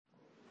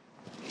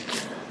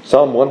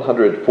Psalm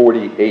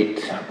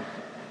 148.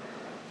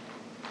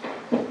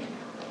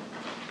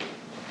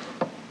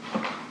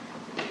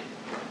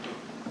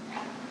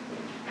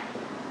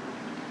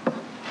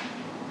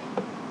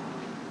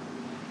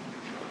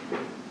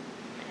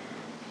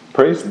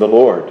 Praise the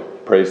Lord.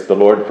 Praise the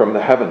Lord from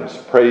the heavens.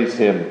 Praise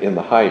him in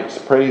the heights.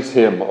 Praise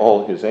him,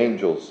 all his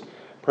angels.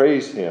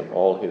 Praise him,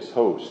 all his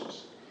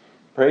hosts.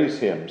 Praise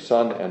him,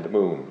 sun and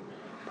moon.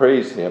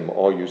 Praise him,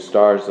 all you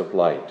stars of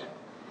light.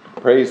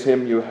 Praise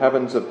him, you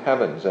heavens of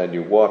heavens, and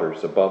you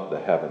waters above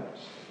the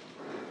heavens.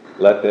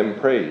 Let them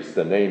praise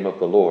the name of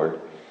the Lord,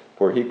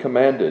 for he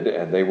commanded,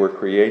 and they were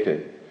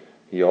created.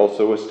 He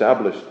also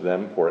established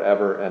them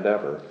forever and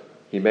ever.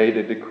 He made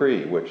a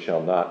decree which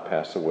shall not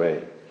pass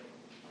away.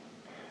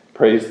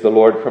 Praise the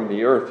Lord from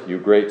the earth, you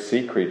great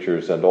sea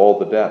creatures and all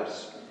the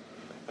depths.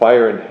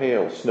 Fire and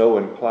hail, snow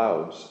and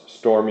clouds,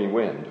 stormy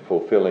wind,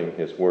 fulfilling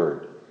his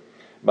word.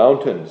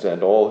 Mountains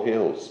and all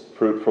hills,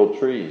 fruitful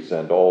trees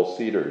and all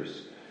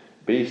cedars,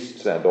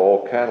 beasts and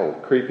all cattle,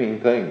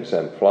 creeping things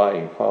and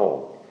flying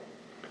fowl,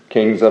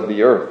 kings of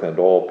the earth and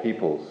all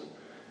peoples,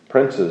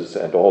 princes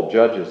and all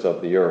judges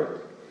of the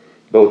earth,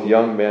 both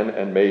young men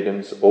and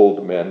maidens,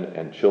 old men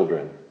and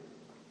children.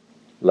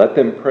 Let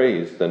them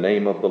praise the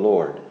name of the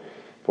Lord,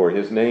 for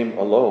his name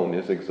alone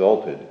is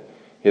exalted.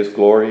 His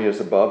glory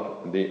is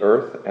above the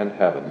earth and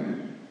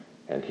heaven,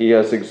 and he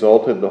has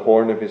exalted the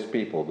horn of his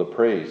people, the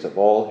praise of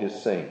all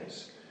his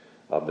saints,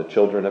 of the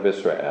children of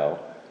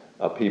Israel,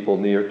 a people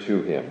near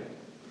to him.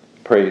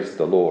 Praise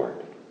the Lord.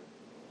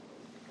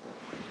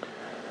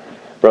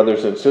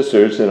 Brothers and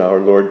sisters in our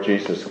Lord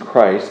Jesus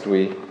Christ,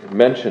 I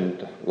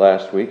mentioned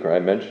last week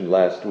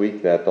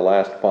that the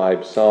last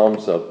 5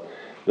 Psalms of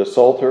the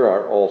Psalter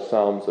are all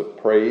Psalms of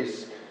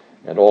praise,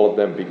 and all of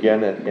them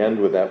begin and end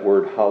with that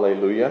word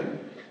hallelujah.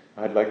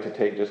 I'd like to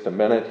take just a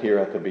minute here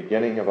at the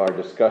beginning of our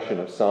discussion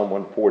of Psalm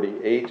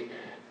 148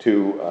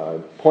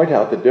 to point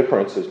out the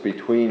differences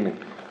between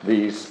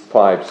these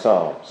 5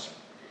 Psalms.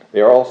 They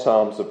are all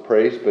Psalms of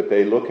praise, but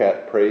they look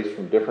at praise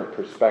from different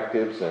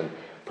perspectives and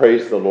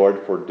praise the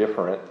Lord for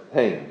different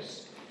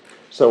things.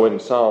 So in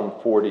Psalm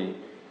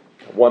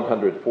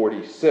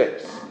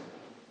 146,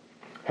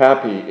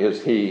 happy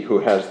is he who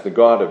has the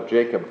God of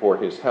Jacob for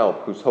his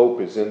help, whose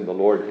hope is in the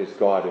Lord his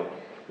God. It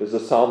is a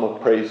psalm of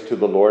praise to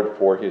the Lord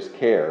for his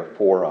care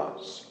for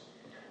us.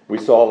 We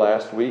saw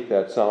last week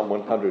that Psalm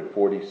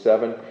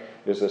 147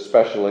 is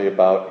especially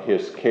about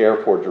his care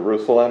for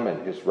Jerusalem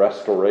and his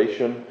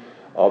restoration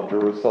of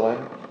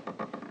Jerusalem.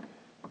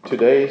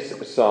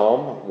 Today's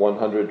Psalm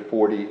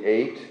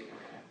 148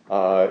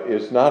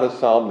 is not a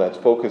psalm that's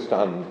focused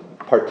on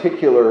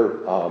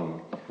particular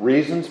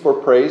reasons for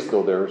praise,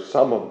 though there's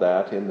some of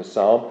that in the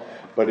psalm,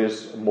 but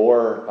is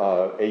more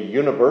a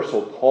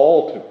universal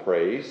call to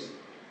praise,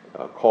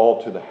 a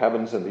call to the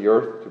heavens and the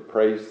earth to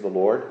praise the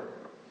Lord.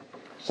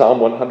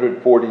 Psalm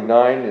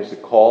 149 is a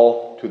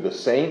call to the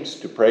saints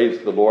to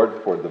praise the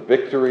Lord for the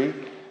victory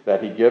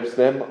that he gives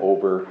them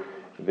over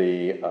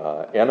the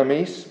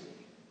enemies.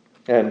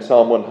 And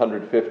Psalm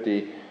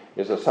 150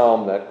 is a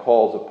psalm that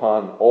calls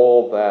upon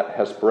all that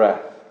has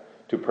breath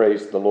to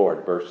praise the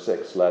Lord. Verse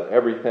 6, let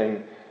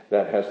everything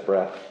that has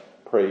breath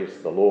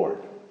praise the Lord.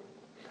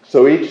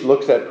 So each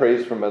looks at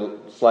praise from a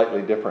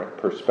slightly different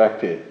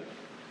perspective.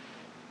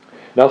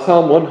 Now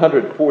Psalm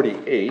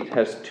 148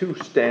 has 2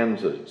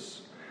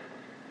 stanzas.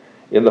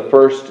 In the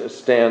first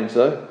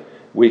stanza,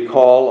 we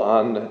call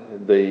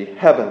on the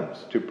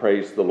heavens to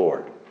praise the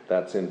Lord.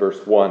 That's in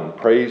verse 1,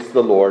 praise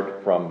the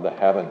Lord from the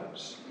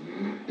heavens.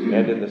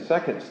 And in the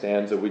second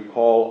stanza, we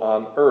call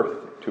on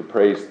earth to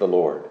praise the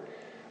Lord.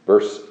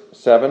 Verse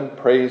 7,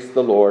 praise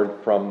the Lord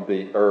from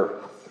the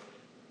earth.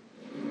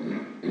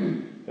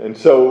 And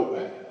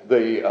so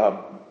the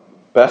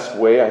best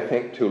way, I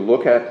think, to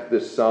look at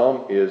this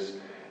psalm is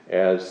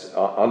as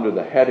under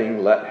the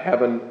heading, let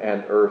heaven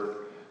and earth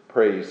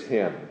praise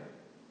him.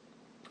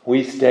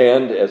 We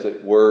stand, as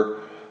it were,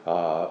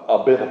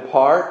 a bit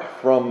apart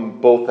from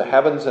both the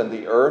heavens and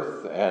the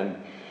earth, and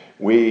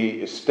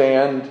we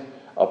stand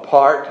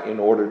apart in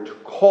order to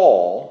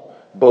call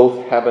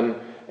both heaven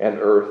and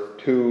earth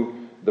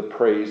to the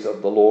praise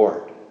of the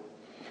Lord.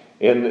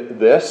 In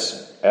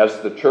this,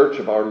 as the church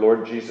of our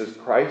Lord Jesus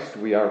Christ,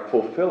 we are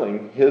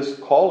fulfilling his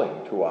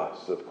calling to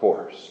us, of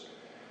course.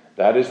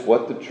 That is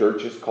what the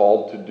church is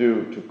called to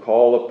do, to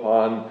call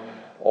upon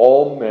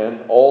all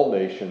men, all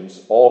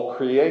nations, all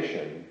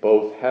creation,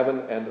 both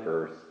heaven and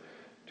earth,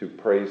 to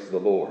praise the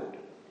Lord.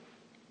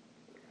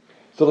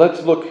 So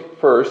let's look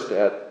first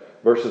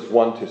at verses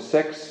 1 to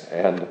 6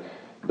 and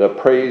the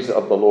praise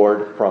of the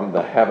Lord from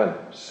the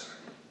heavens.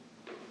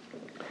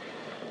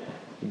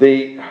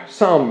 The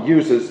psalm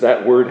uses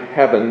that word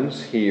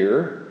heavens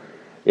here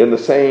in the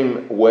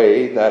same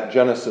way that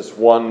Genesis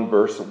 1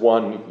 verse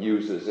 1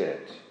 uses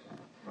it.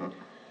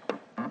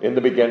 In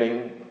the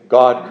beginning,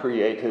 God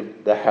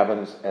created the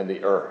heavens and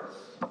the earth.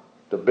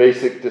 The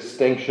basic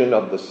distinction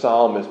of the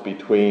psalm is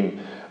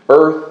between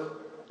earth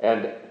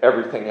and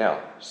everything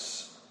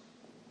else.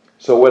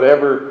 So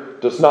whatever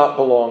does not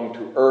belong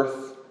to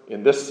earth,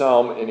 in this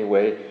psalm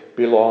anyway,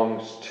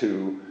 belongs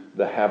to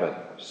the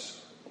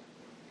heavens.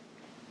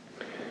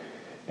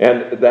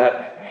 And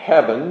that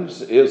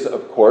heavens is,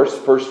 of course,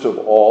 first of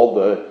all,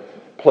 the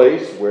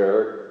place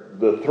where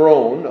the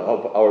throne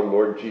of our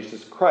Lord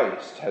Jesus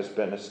Christ has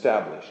been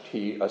established.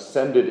 He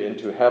ascended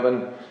into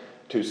heaven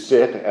to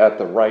sit at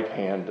the right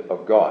hand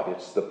of God.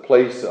 It's the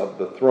place of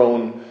the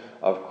throne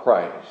of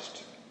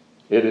Christ.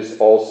 It is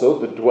also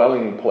the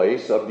dwelling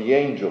place of the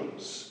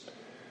angels,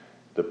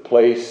 the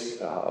place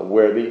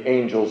where the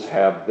angels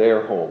have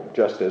their home,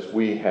 just as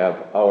we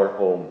have our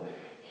home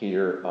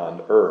here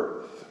on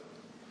earth.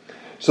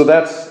 So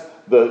that's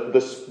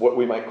what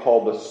we might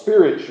call the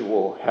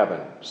spiritual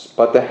heavens.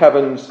 But the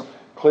heavens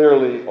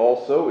clearly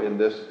also in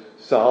this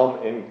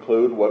psalm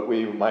include what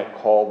we might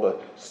call the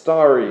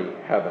starry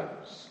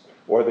heavens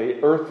or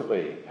the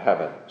earthly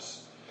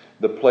heavens,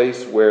 the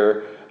place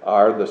where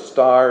are the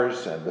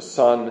stars and the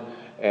sun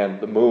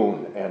and the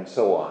moon and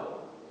so on.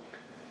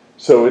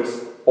 So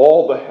it's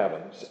all the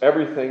heavens,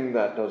 everything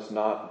that does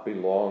not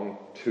belong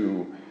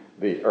to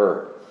the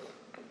earth.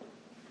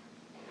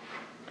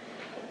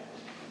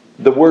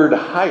 The word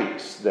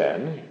heights,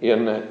 then,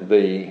 in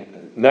the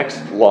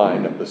next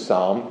line of the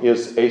psalm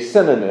is a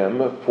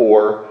synonym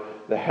for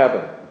the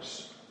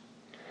heavens.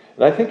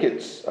 And I think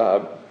it's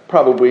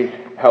probably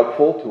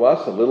helpful to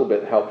us, a little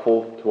bit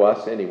helpful to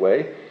us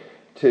anyway,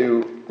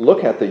 to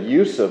look at the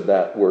use of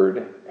that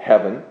word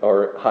heaven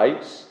or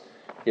heights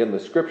in the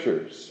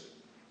scriptures.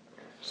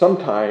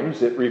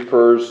 Sometimes it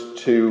refers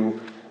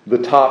to the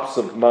tops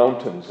of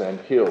mountains and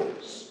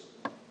hills.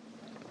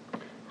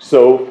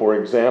 So, for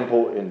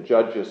example, in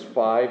Judges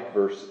 5,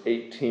 verse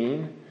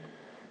 18,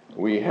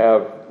 we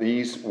have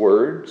these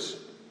words: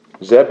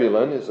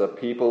 Zebulun is a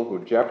people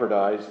who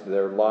jeopardized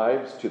their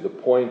lives to the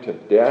point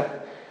of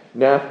death.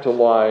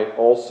 Naphtali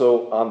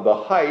also on the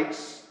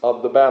heights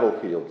of the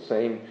battlefield.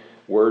 Same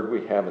word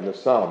we have in the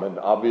psalm. And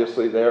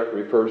obviously there it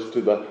refers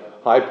to the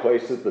high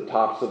places, the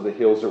tops of the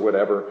hills or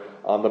whatever,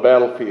 on the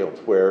battlefields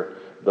where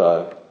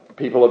the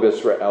people of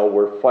Israel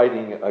were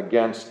fighting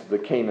against the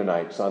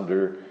Canaanites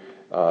under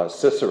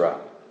Sisera.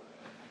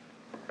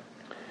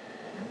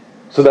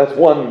 So that's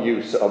one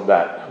use of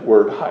that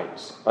word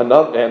heights.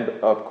 Another, and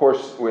of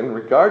course, in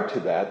regard to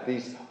that,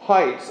 these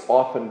heights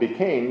often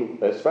became,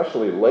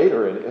 especially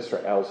later in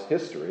Israel's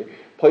history,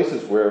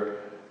 places where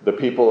the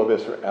people of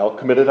Israel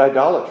committed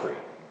idolatry.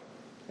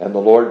 And the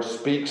Lord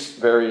speaks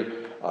very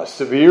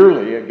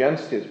severely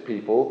against his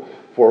people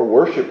for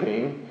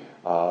worshiping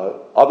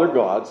other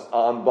gods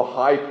on the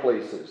high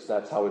places.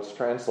 That's how it's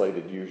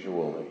translated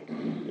usually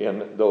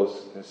in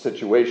those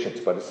situations.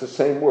 But it's the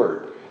same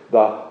word,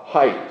 the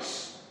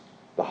heights,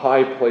 the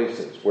high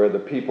places where the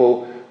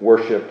people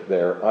worship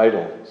their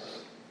idols.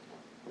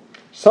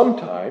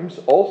 Sometimes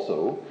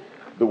also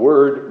the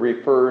word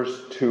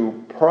refers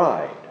to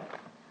pride.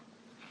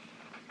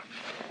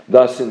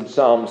 Thus in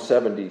Psalm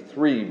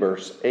 73,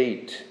 verse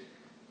 8,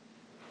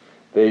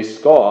 they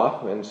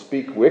scoff and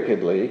speak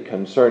wickedly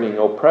concerning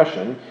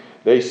oppression.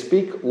 They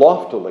speak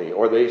loftily,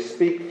 or they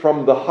speak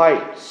from the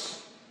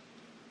heights,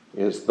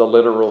 is the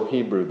literal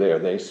Hebrew there.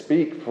 They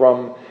speak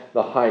from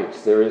the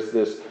heights. There is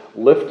this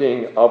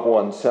lifting of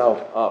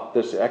oneself up,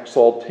 this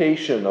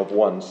exaltation of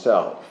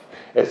oneself,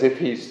 as if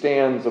he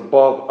stands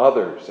above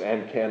others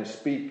and can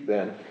speak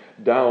then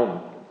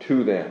down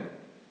to them.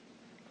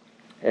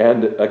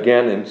 And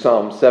again in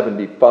Psalm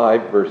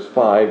 75, verse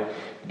 5,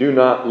 do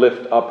not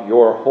lift up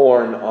your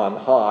horn on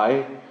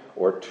high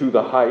or to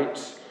the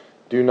heights.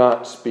 Do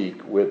not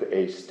speak with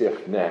a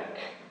stiff neck.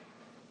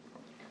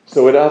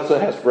 So it also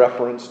has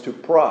reference to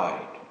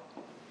pride.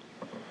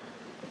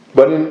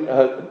 But in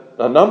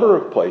a number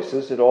of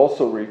places, it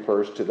also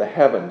refers to the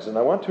heavens. And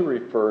I want to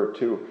refer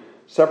to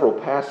several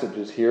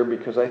passages here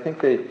because I think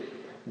they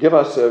give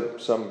us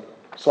some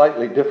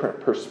slightly different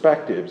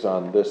perspectives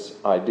on this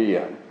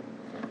idea.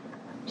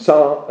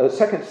 So,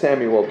 2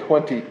 Samuel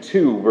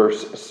 22,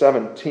 verse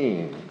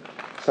 17.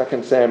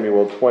 2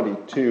 Samuel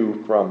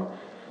 22 from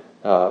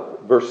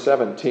verse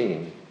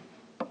 17.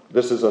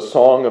 This is a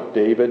song of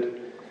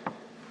David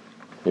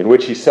in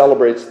which he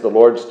celebrates the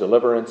Lord's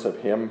deliverance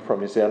of him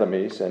from his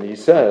enemies. And he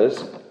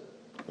says,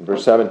 in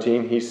verse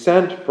 17, he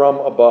sent from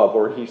above,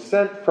 or he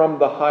sent from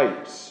the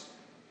heights,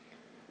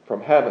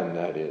 from heaven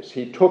that is.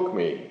 He took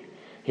me,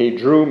 he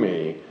drew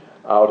me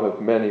out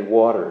of many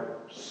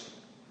waters.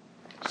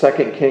 2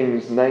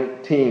 Kings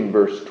 19,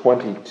 verse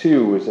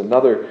 22 is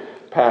another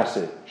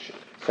passage.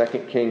 2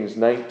 Kings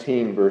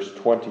 19, verse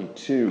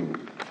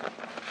 22.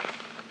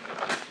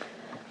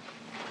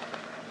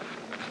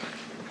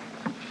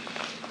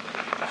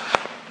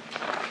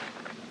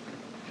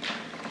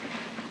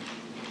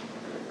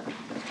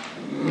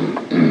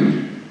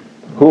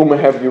 Whom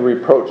have you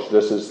reproached?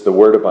 This is the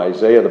word of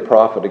Isaiah the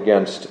prophet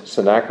against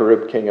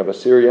Sennacherib, king of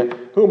Assyria.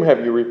 Whom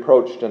have you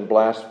reproached and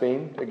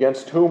blasphemed?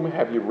 Against whom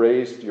have you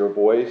raised your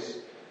voice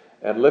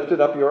and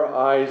lifted up your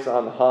eyes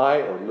on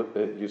high? Or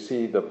you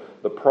see the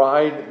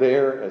pride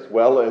there as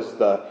well as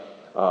the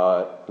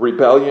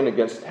rebellion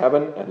against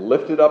heaven, and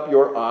lifted up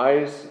your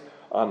eyes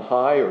on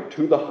high or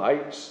to the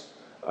heights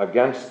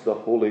against the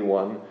Holy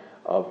One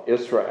of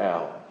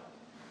Israel.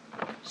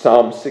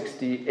 Psalm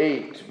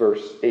 68,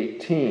 verse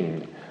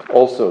 18.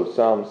 Also,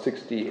 Psalm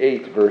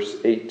 68, verse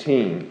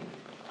 18.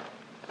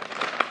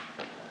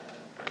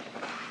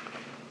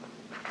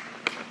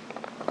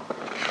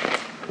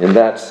 In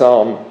that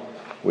psalm,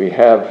 we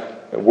have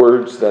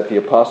words that the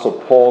Apostle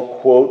Paul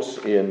quotes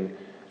in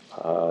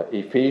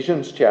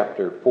Ephesians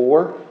chapter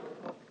 4.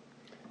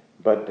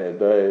 But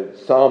the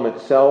psalm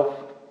itself,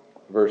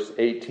 verse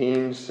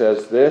 18,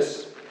 says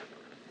this: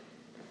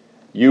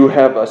 "You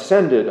have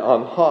ascended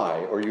on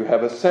high," or "you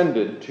have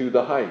ascended to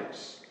the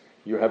heights.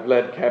 You have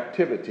led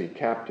captivity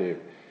captive.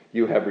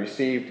 You have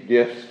received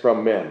gifts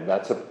from men."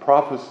 That's a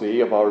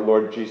prophecy of our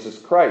Lord Jesus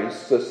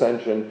Christ's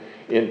ascension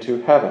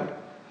into heaven.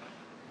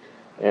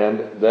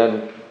 And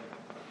then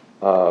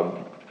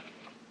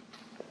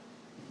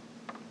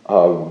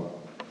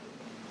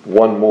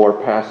one more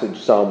passage,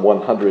 Psalm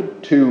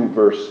 102,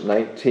 verse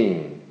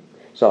 19.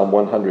 Psalm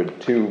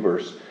 102,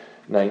 verse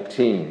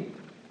 19.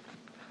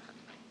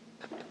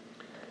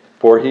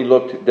 "For he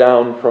looked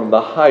down from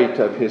the height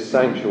of his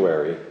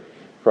sanctuary.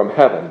 From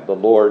heaven the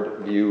Lord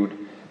viewed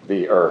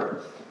the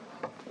earth."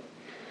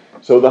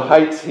 So the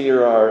heights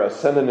here are a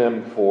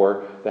synonym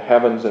for the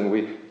heavens, and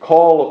we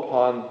call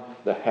upon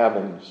the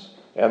heavens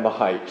and the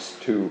heights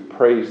to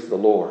praise the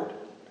Lord.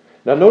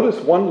 Now notice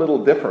one little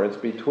difference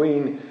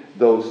between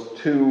those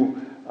two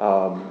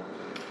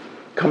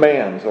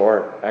commands,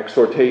 or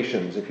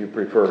exhortations if you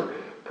prefer.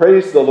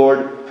 Praise the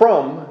Lord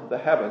from the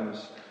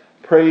heavens.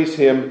 Praise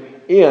him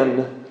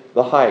in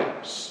the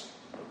heights.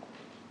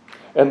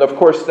 And of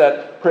course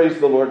that praise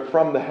the Lord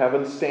from the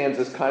heavens stands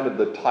as kind of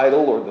the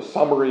title or the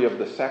summary of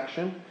the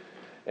section.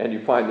 And you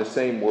find the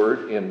same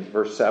word in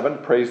verse 7,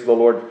 praise the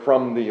Lord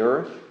from the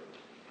earth.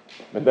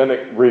 And then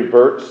it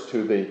reverts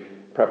to the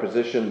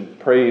preposition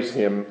praise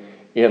him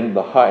in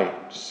the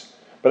heights.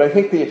 But I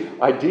think the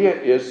idea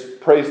is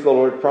praise the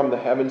Lord from the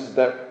heavens,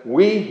 that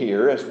we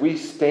here, as we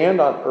stand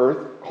on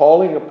earth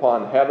calling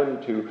upon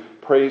heaven to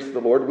praise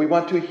the Lord, we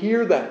want to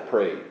hear that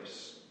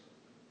praise.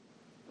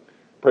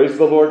 Praise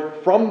the Lord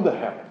from the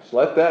heavens.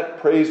 Let that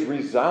praise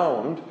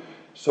resound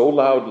so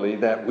loudly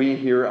that we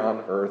here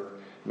on earth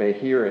may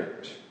hear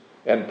it.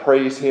 And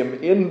praise him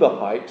in the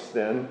heights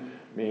then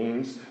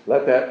means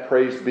let that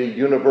praise be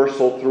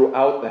universal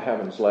throughout the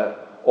heavens. Let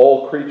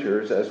all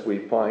creatures, as we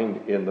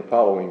find in the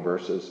following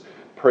verses,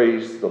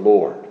 praise the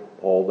Lord.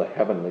 All the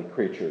heavenly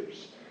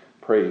creatures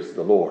praise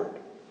the Lord.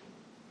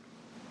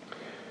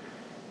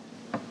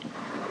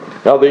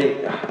 Now the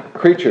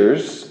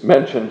creatures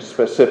mentioned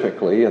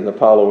specifically in the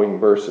following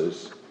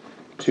verses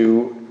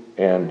 2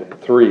 and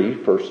 3,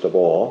 first of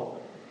all,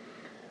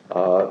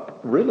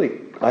 really,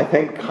 I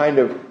think, kind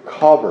of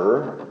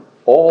cover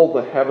all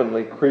the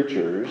heavenly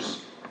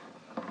creatures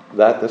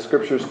that the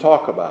Scriptures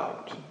talk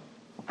about.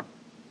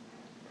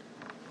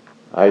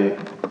 I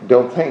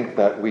don't think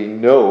that we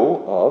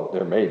know of,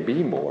 there may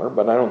be more,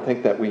 but I don't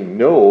think that we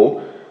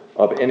know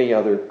of any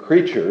other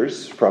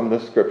creatures from the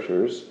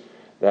Scriptures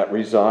that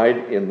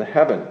reside in the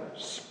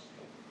heavens.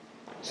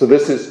 So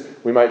this is,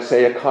 we might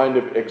say, a kind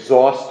of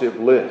exhaustive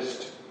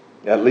list,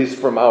 at least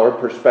from our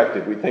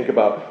perspective. We think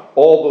about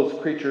all those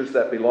creatures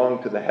that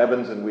belong to the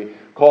heavens, and we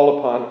call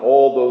upon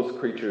all those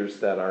creatures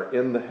that are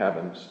in the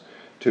heavens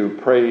to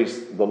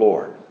praise the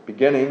Lord,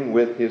 beginning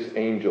with his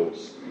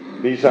angels.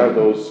 These are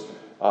those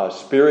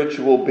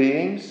spiritual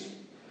beings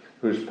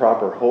whose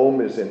proper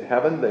home is in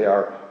heaven. They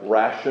are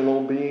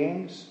rational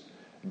beings,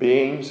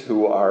 beings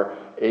who are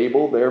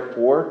able,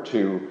 therefore,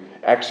 to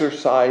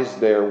exercise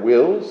their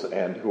wills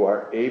and who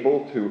are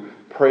able to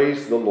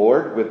praise the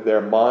Lord with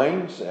their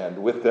minds and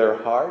with their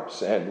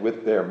hearts and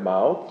with their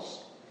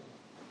mouths.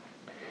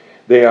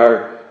 There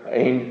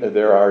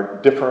are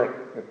different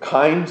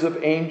kinds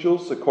of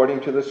angels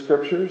according to the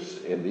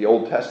Scriptures. In the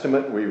Old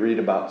Testament, we read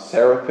about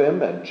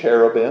seraphim and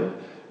cherubim,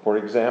 for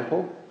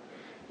example.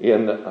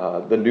 In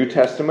the New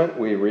Testament,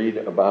 we read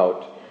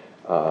about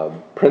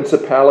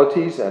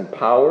principalities and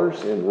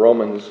powers in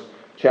Romans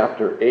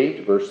chapter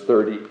 8, verse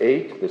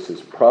 38. This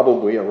is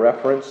probably a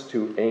reference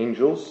to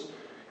angels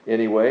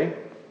anyway.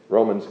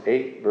 Romans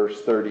 8,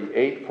 verse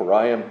 38, "For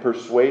I am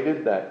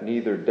persuaded that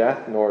neither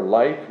death nor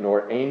life,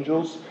 nor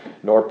angels,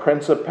 nor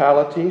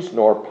principalities,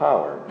 nor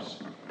powers,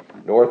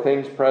 nor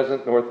things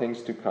present, nor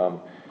things to come,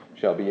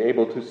 shall be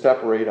able to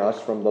separate us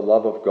from the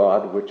love of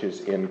God which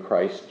is in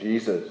Christ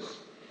Jesus."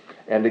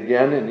 And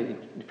again in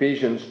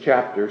Ephesians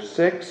chapter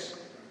 6,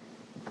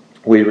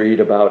 we read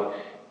about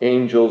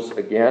angels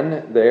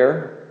again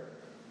there.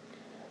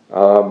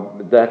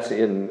 That's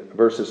in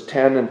verses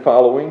 10 and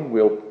following.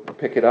 We'll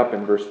pick it up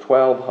in verse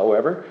 12,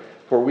 however.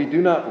 "For we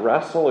do not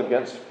wrestle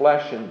against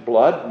flesh and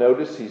blood."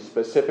 Notice he's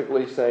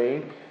specifically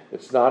saying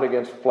it's not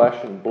against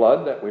flesh and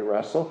blood that we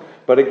wrestle,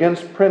 but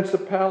against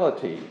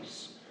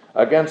principalities,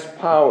 against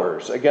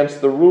powers,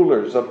 against the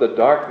rulers of the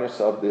darkness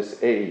of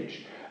this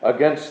age,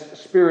 against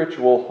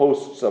spiritual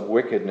hosts of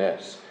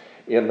wickedness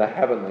in the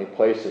heavenly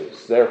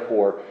places.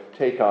 Therefore,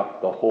 take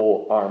up the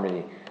whole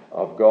army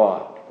of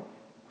God.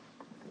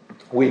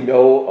 We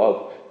know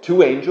of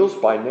two angels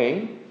by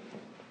name,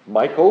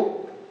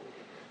 Michael,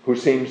 who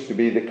seems to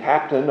be the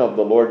captain of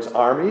the Lord's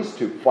armies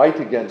to fight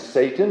against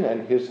Satan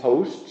and his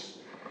hosts.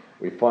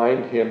 We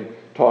find him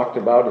talked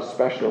about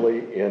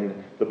especially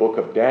in the book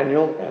of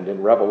Daniel and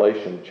in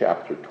Revelation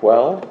chapter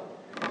 12.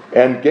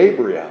 And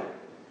Gabriel,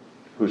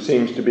 who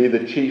seems to be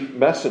the chief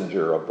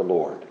messenger of the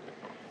Lord,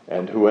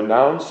 and who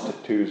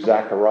announced to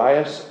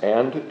Zacharias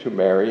and to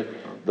Mary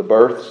the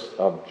births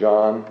of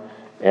John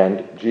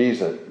and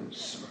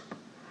Jesus.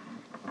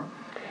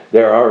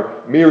 There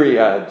are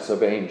myriads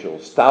of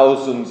angels,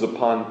 thousands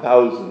upon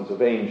thousands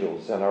of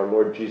angels, and our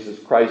Lord Jesus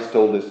Christ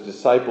told his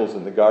disciples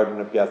in the Garden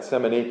of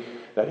Gethsemane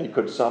that he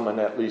could summon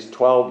at least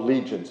 12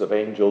 legions of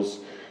angels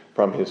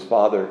from his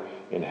Father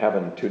in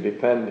heaven to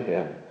defend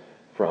him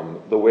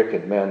from the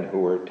wicked men who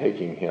were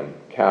taking him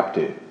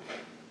captive.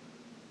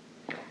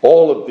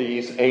 All of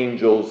these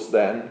angels,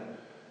 then,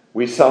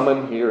 we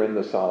summon here in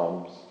the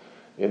Psalms,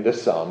 in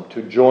this psalm,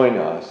 to join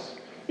us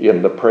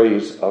in the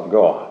praise of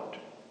God.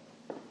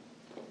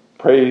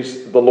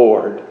 Praise the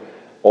Lord,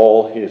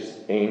 all his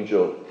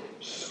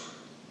angels.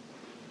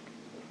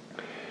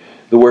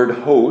 The word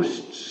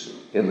hosts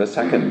in the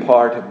second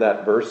part of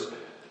that verse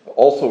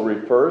also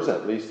refers,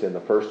 at least in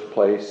the first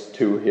place,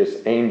 to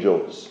his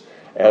angels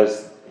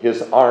as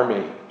his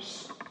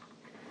armies,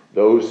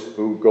 those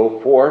who go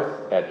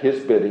forth at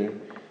his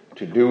bidding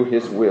to do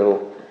his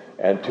will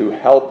and to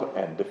help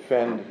and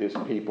defend his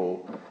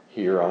people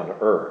here on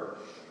earth.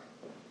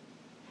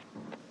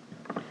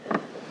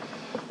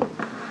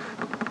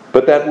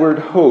 But that word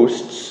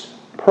hosts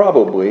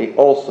probably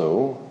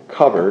also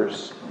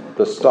covers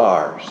the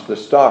stars. The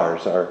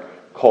stars are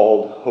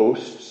called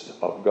hosts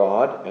of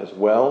God as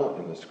well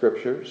in the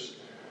Scriptures.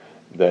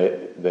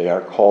 They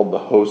are called the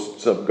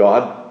hosts of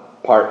God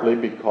partly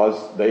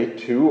because they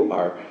too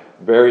are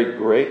very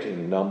great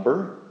in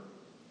number.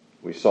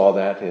 We saw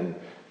that in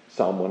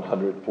Psalm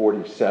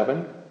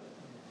 147.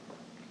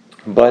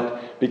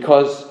 But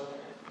because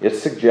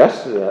it's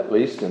suggested, at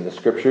least in the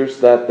Scriptures,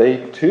 that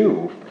they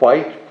too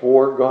fight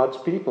for God's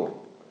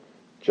people.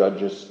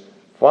 Judges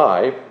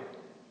 5,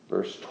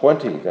 verse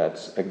 20,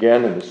 that's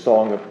again in the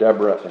Song of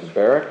Deborah and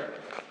Barak.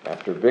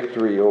 After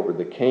victory over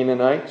the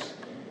Canaanites,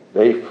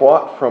 they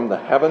fought from the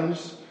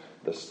heavens.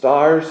 The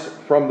stars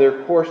from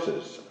their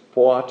courses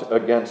fought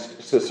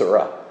against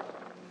Sisera.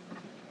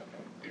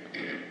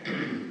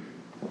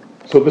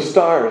 So the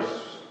stars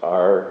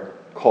are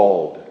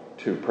called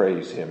to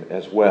praise him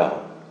as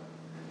well.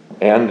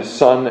 And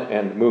sun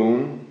and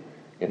moon,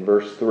 in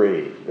verse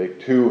 3, the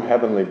two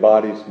heavenly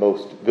bodies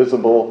most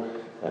visible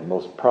and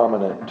most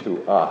prominent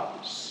to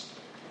us,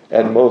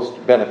 and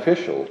most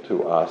beneficial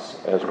to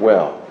us as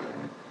well.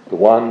 The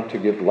one to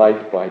give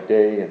light by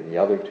day and the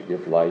other to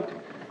give light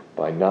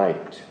by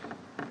night.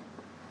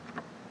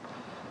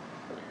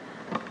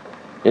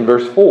 In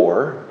verse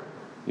 4,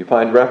 you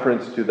find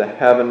reference to the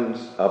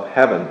heavens of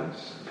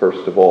heavens,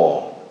 first of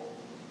all.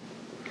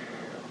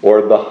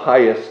 Or the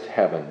highest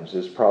heavens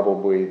is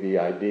probably the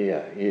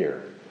idea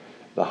here.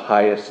 The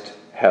highest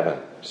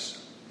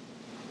heavens.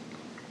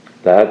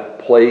 That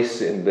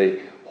place in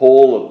the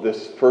whole of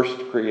this first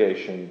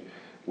creation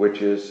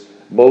which is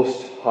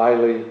most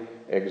highly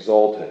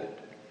exalted,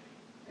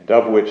 and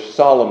of which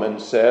Solomon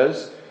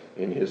says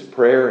in his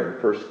prayer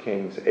in 1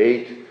 Kings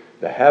 8,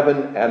 "The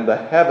heaven and the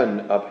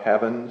heaven of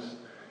heavens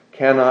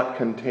cannot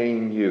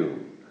contain you.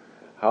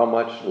 How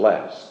much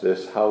less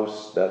this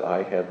house that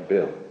I have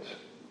built."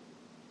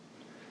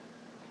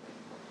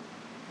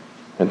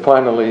 And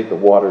finally, the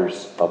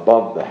waters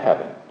above the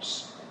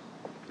heavens.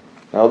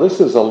 Now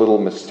this is a little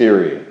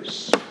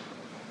mysterious.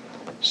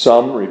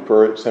 Some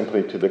refer it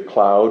simply to the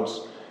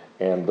clouds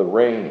and the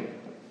rain.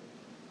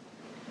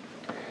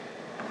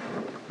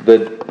 The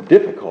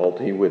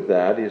difficulty with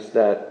that is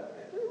that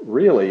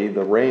really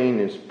the rain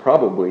is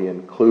probably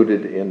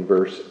included in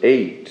verse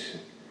 8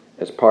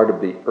 as part of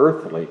the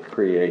earthly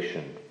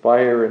creation.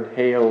 Fire and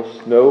hail,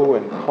 snow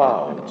and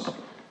clouds,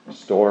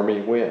 stormy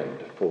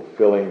wind,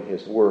 fulfilling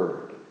his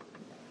word.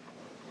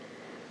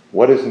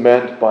 What is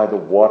meant by the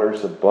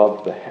waters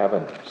above the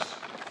heavens?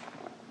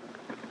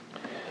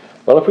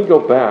 Well, if we go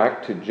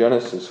back to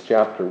Genesis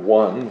chapter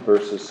 1,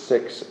 verses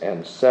 6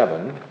 and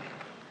 7,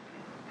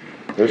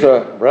 there's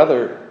a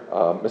rather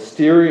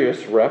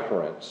mysterious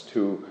reference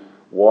to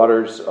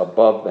waters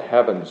above the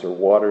heavens, or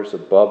waters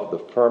above the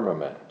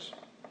firmament.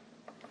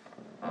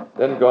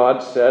 Then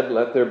God said,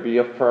 "Let there be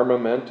a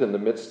firmament in the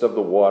midst of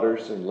the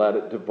waters, and let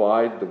it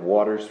divide the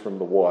waters from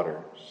the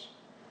waters."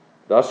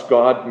 Thus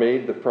God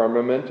made the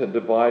firmament and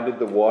divided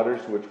the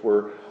waters which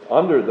were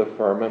under the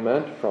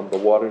firmament from the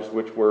waters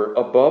which were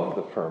above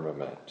the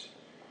firmament.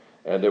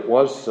 And it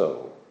was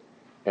so.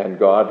 And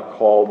God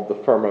called the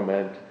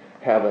firmament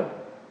heaven.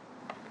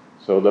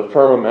 So the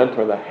firmament,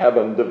 or the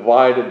heaven,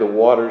 divided the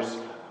waters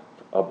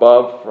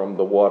above from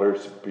the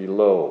waters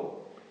below.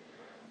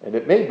 And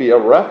it may be a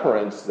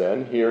reference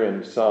then here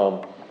in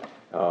Psalm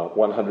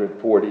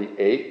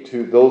 148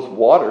 to those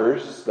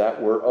waters that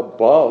were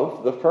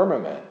above the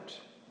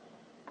firmament.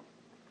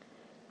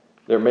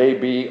 There may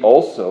be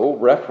also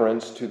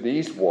reference to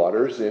these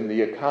waters in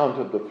the account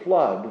of the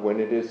flood when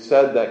it is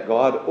said that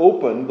God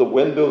opened the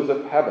windows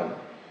of heaven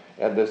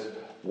and this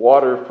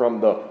water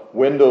from the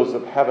windows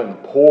of heaven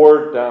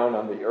poured down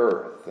on the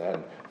earth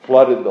and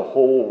flooded the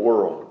whole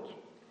world,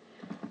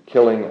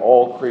 killing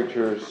all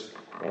creatures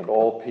and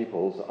all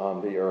peoples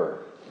on the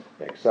earth,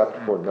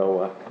 except for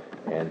Noah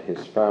and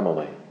his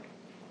family.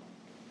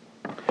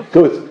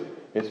 So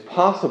it's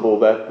possible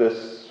that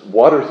this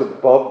waters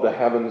above the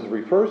heavens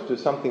refers to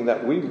something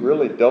that we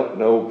really don't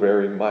know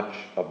very much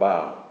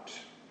about.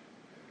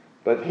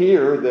 But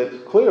here,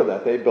 it's clear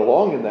that they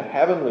belong in the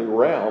heavenly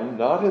realm,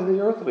 not in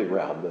the earthly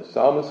realm. The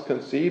psalmist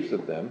conceives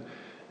of them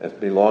as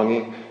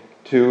belonging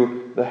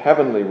to the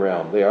heavenly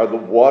realm. They are the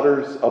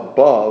waters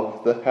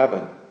above the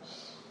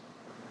heavens.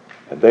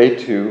 And they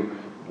too,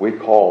 we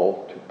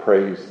call to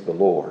praise the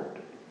Lord.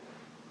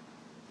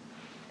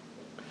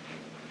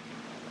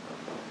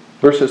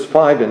 Verses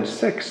 5 and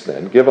 6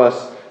 then give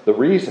us the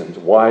reasons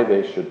why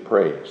they should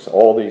praise.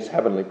 All these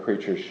heavenly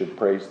creatures should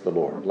praise the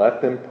Lord.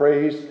 Let them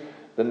praise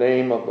the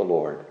name of the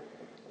Lord,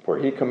 for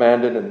he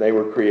commanded and they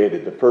were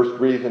created. The first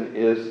reason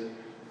is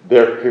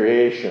their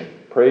creation.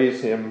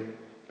 Praise him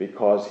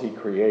because he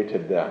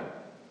created them.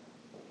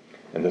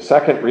 And the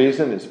second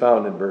reason is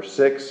found in verse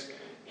 6.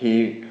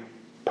 He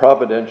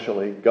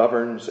providentially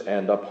governs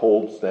and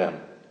upholds them.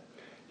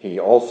 He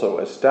also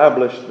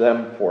established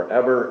them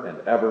forever and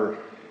ever.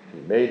 He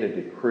made a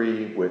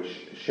decree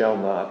which shall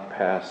not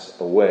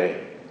pass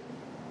away.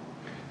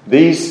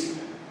 These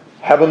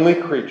heavenly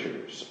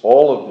creatures,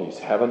 all of these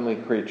heavenly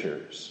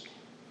creatures,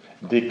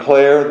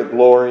 declare the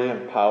glory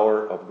and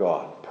power of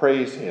God.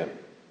 Praise him.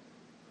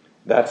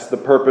 That's the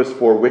purpose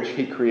for which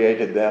he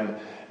created them,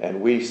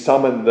 and we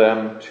summon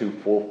them to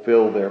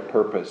fulfill their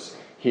purpose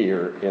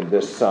here in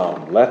this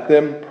psalm. Let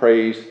them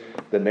praise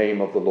the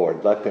name of the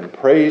Lord. Let them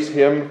praise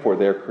him for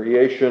their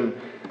creation.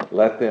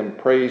 Let them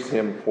praise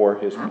him for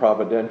his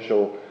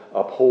providential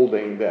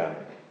upholding them.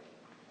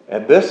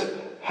 And this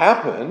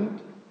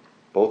happened,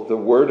 both the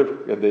word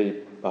of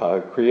the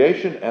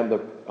creation and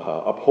the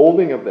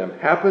upholding of them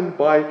happened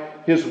by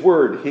his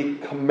word. He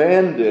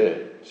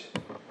commanded,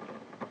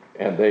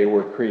 and they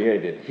were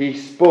created. He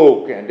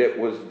spoke, and it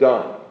was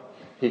done.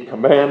 He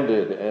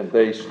commanded, and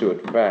they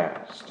stood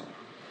fast.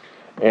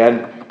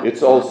 And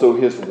it's also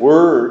his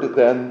word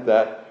then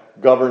that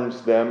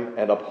governs them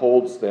and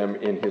upholds them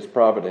in his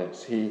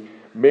providence. He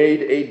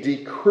made a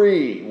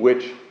decree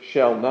which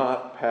shall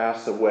not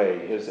pass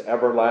away, his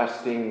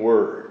everlasting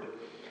word.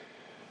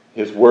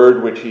 His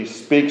word which he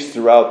speaks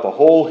throughout the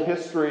whole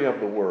history of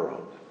the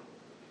world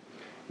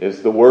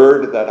is the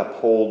word that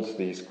upholds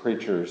these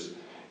creatures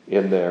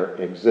in their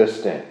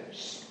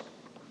existence.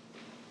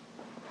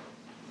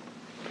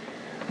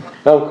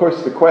 Now, of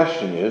course, the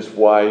question is,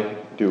 why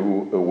do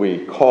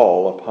we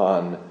call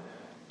upon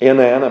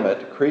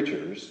inanimate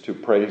creatures to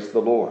praise the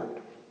Lord?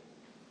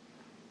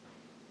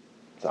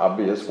 It's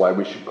obvious why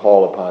we should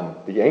call upon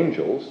the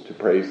angels to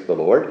praise the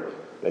Lord.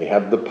 They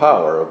have the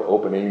power of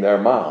opening their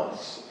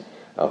mouths,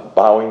 of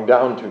bowing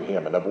down to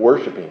him and of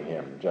worshiping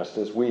him, just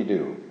as we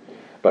do.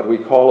 But we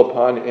call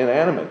upon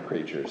inanimate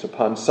creatures,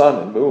 upon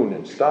sun and moon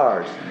and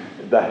stars,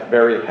 the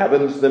very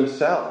heavens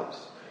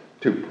themselves,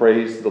 to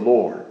praise the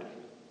Lord.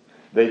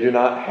 They do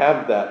not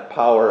have that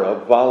power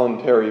of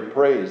voluntary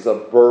praise,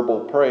 of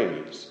verbal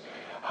praise.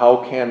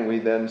 How can we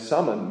then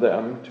summon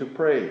them to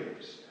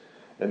praise?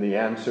 And the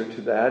answer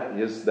to that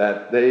is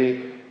that they,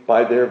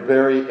 by their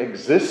very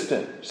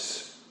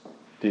existence,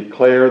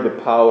 declare the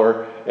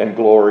power and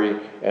glory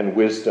and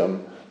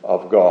wisdom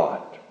of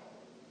God.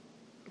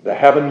 The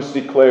heavens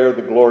declare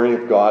the glory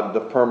of God.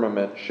 The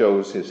firmament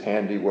shows his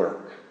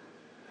handiwork.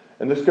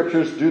 And the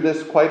scriptures do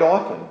this quite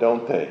often,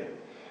 don't they?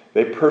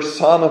 They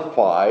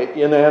personify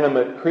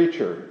inanimate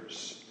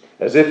creatures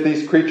as if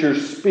these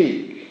creatures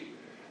speak.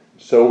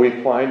 So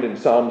we find in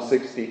Psalm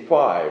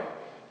 65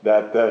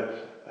 that the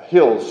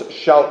hills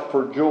shout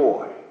for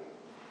joy.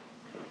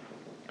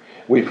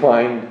 We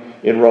find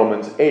in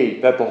Romans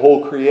 8 that the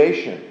whole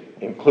creation,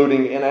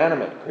 including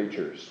inanimate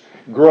creatures,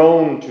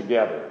 groan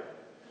together,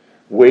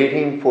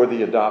 waiting for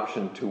the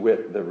adoption, to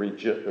wit, the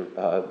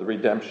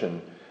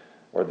redemption,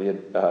 or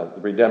the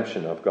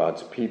redemption of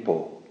God's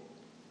people.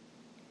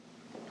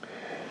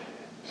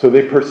 So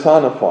they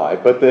personify,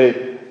 but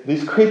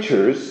these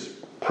creatures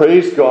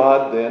praise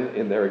God then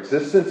in their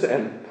existence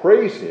and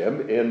praise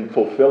him in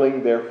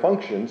fulfilling their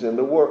functions in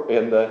the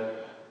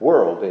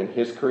world, in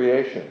his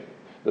creation.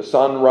 The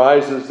sun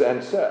rises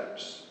and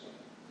sets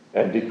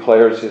and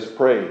declares his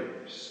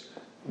praise.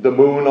 The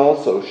moon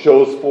also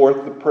shows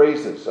forth the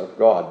praises of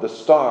God. The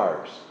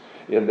stars,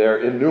 in their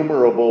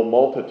innumerable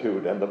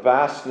multitude and the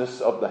vastness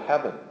of the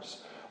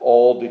heavens,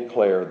 all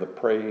declare the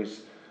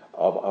praise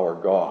of our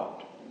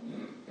God.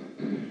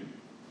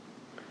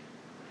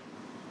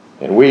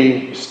 And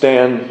we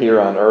stand here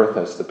on earth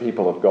as the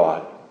people of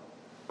God,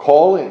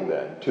 calling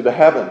then to the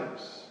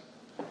heavens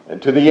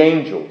and to the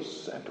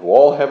angels and to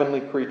all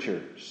heavenly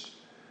creatures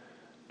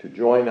to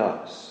join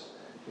us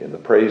in the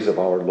praise of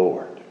our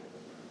Lord.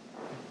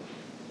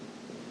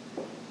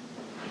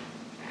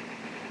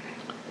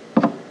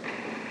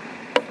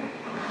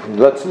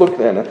 Let's look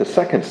then at the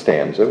second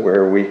stanza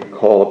where we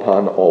call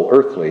upon all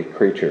earthly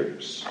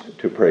creatures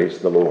to praise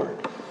the Lord.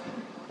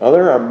 Now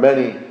there are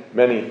many,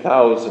 many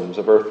thousands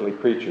of earthly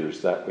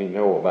creatures that we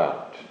know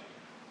about.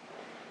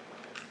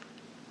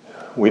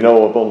 We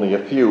know of only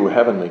a few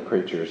heavenly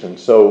creatures, and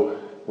so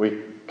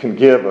we can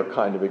give a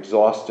kind of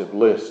exhaustive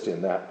list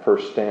in that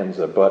first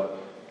stanza. But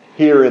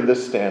here in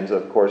this stanza,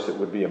 of course, it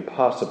would be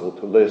impossible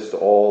to list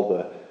all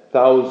the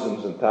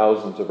thousands and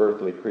thousands of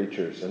earthly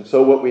creatures. And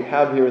so what we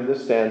have here in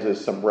this stanza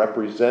is some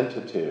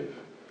representative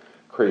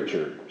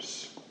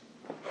creatures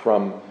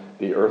from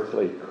the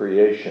earthly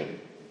creation.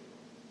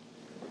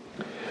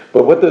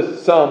 But what the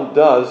psalm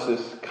does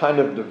is kind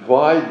of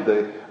divide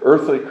the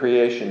earthly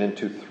creation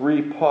into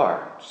three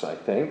parts, I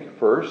think.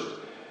 First,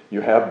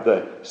 you have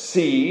the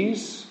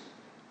seas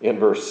in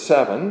verse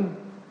 7,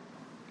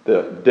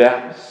 the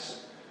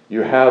depths.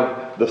 You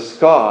have the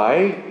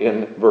sky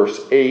in verse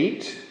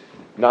 8,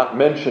 not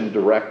mentioned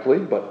directly,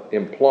 but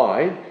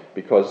implied,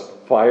 because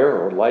fire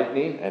or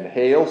lightning and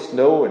hail,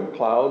 snow and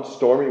clouds,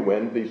 stormy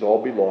wind, these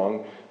all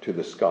belong to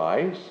the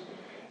skies.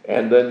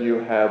 And then you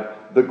have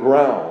the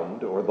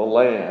ground or the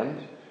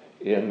land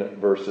in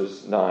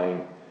verses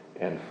 9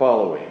 and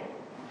following.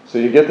 So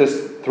you get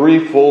this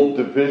threefold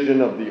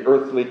division of the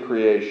earthly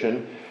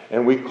creation,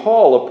 and we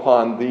call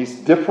upon these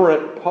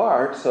different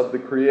parts of the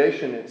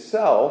creation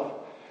itself,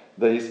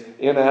 these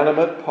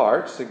inanimate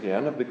parts,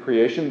 again, of the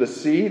creation, the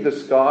sea, the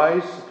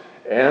skies,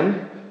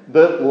 and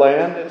the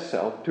land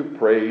itself, to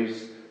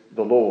praise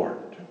the Lord.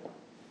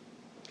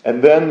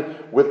 And then,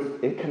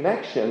 in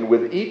connection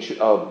with each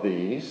of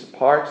these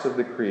parts of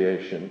the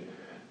creation,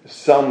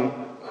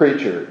 some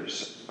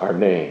creatures are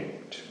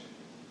named.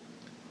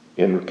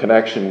 In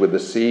connection with the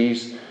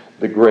seas,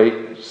 the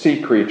great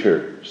sea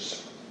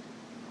creatures.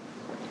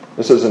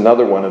 This is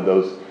another one of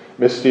those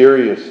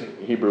mysterious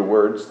Hebrew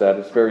words that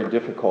is very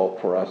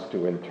difficult for us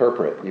to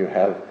interpret. You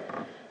have,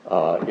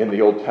 in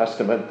the Old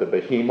Testament, the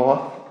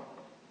behemoth.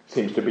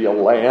 Seems to be a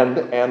land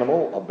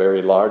animal, a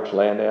very large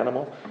land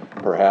animal.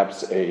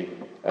 Perhaps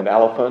an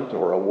elephant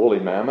or a woolly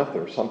mammoth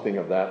or something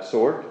of that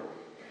sort.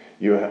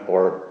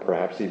 Or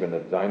perhaps even a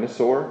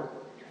dinosaur.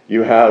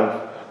 You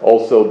have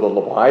also the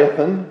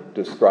Leviathan,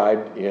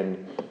 described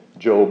in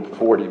Job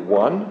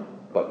 41,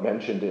 but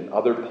mentioned in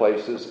other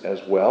places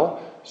as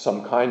well.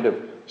 Some kind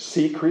of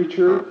sea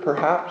creature,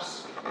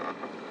 perhaps.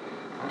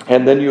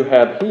 And then you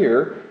have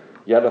here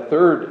yet a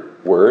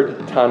third word,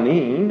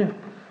 tanin,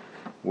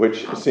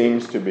 which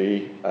seems to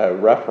be a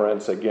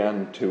reference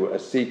again to a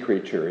sea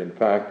creature. In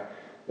fact,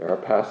 there are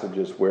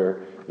passages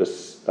where the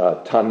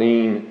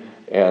tanin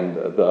and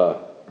the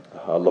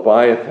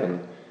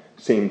Leviathan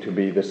seem to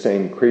be the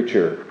same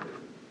creature.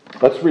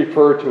 Let's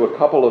refer to a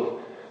couple of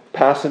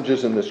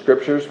passages in the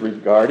Scriptures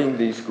regarding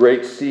these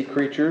great sea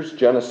creatures.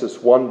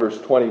 Genesis 1 verse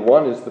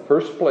 21 is the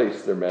first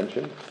place they're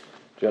mentioned.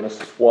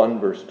 Genesis 1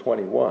 verse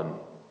 21.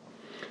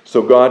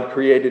 So God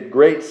created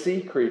great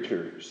sea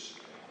creatures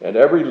and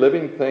every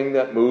living thing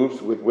that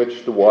moves, with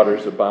which the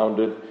waters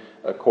abounded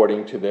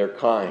according to their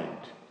kind.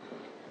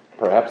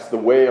 Perhaps the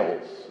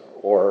whales,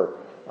 or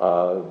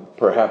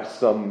perhaps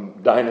some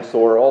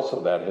dinosaur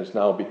also that has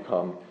now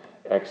become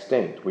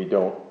extinct. We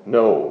don't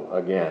know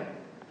again.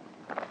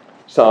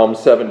 Psalm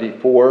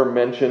 74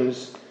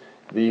 mentions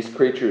these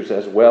creatures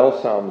as well.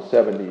 Psalm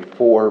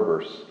 74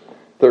 verse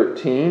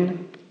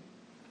 13.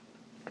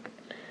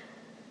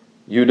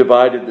 You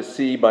divided the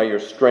sea by your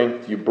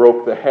strength. You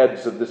broke the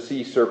heads of the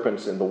sea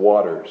serpents in the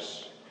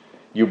waters.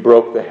 You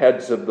broke the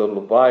heads of the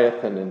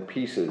Leviathan in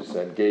pieces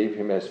and gave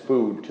him as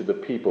food to the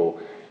people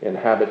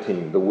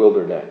inhabiting the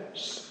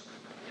wilderness.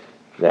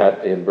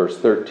 That in verse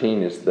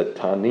 13 is the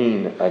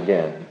tanin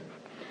again.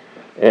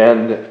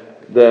 And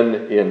then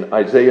in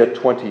Isaiah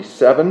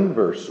 27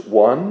 verse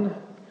 1,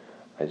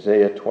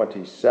 Isaiah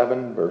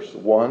 27 verse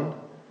 1,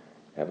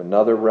 have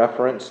another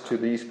reference to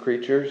these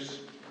creatures.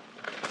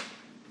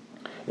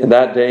 In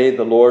that day,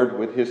 the Lord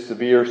with his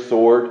severe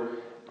sword,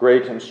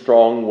 great and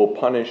strong, will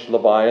punish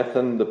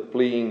Leviathan, the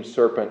fleeing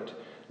serpent,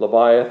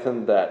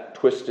 Leviathan, that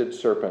twisted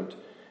serpent,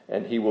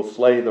 and he will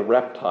slay the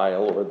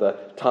reptile, or the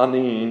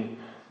tanin,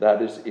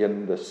 that is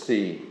in the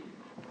sea.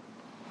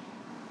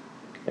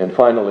 And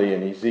finally,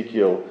 in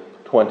Ezekiel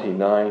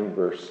 29,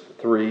 verse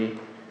 3,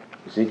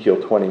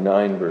 Ezekiel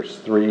 29, verse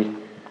 3,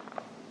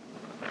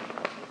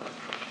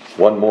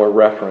 one more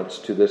reference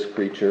to this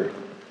creature.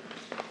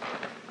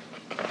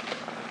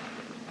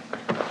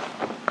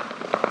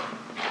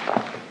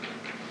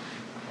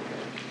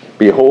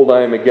 Behold,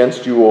 I am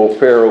against you, O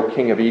Pharaoh,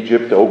 king of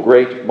Egypt, O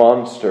great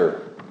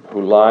monster,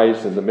 who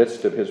lies in the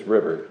midst of his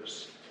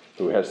rivers,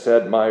 who has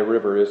said, my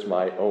river is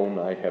my own,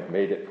 I have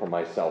made it for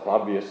myself.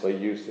 Obviously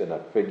used in a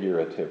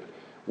figurative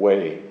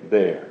way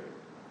there.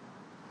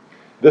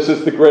 This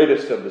is the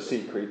greatest of the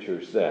sea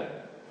creatures then,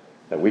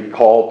 that we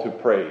call to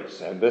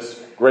praise. And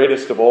this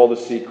greatest of all the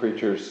sea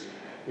creatures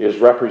is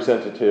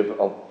representative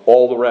of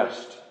all the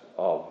rest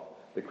of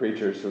the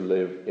creatures who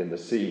live in the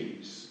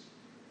seas.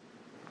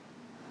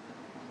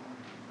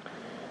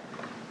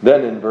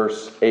 Then in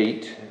verse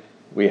 8,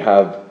 we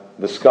have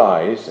the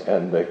skies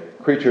and the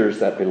creatures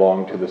that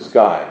belong to the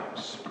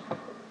skies: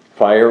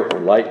 fire or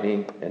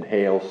lightning and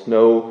hail,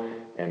 snow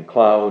and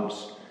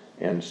clouds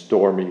and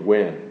stormy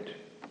wind.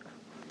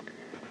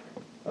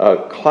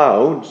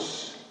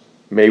 Clouds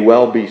may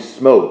well be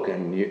smoke,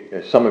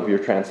 and some of your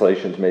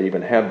translations may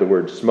even have the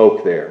word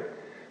smoke there.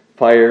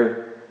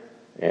 Fire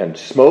and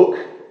smoke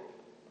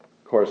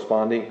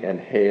corresponding, and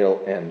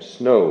hail and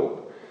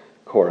snow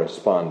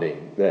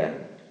corresponding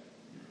then.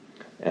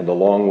 And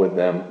along with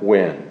them,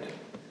 wind.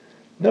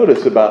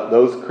 Notice about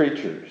those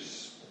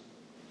creatures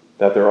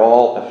that they're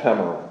all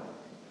ephemeral,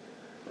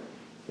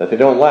 that they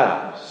don't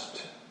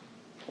last.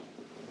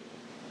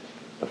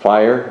 The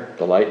fire,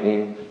 the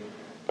lightning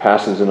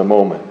passes in a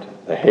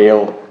moment. The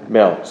hail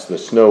melts, the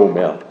snow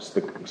melts,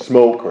 the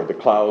smoke or the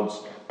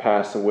clouds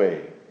pass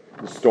away.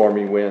 The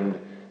stormy wind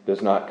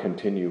does not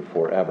continue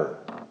forever.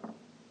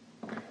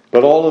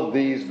 But all of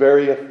these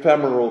very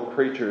ephemeral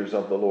creatures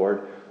of the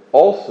Lord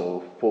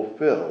also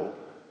fulfill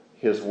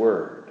His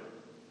word.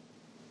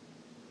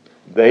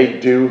 They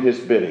do His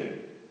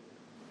bidding.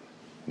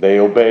 They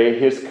obey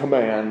His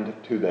command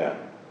to them.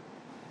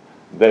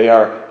 They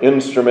are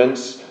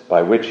instruments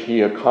by which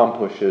He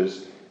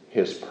accomplishes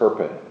His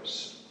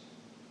purpose.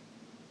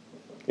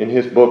 In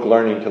his book,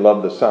 Learning to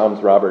Love the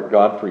Psalms, Robert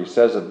Godfrey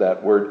says of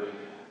that word,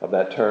 of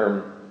that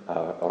term,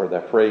 or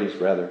that phrase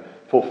rather,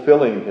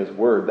 fulfilling His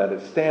word, that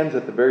it stands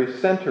at the very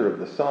center of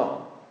the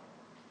psalm.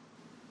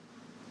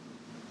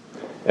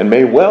 And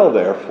may well,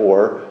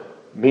 therefore,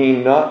 be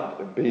not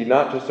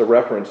just a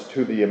reference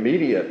to the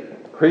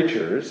immediate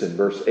creatures in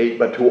verse 8,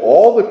 but to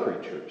all the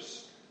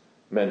creatures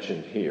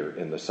mentioned here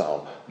in the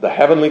psalm. The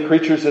heavenly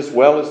creatures as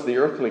well as the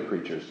earthly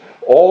creatures.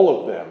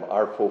 All of them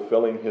are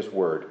fulfilling His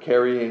word,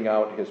 carrying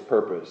out His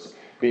purpose,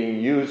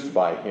 being used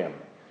by Him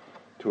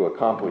to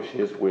accomplish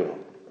His will.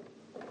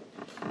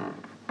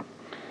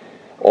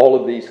 All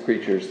of these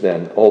creatures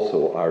then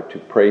also are to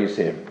praise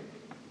Him.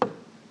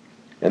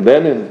 And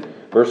then in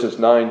verses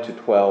 9 to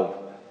 12,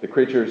 the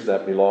creatures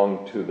that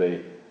belong to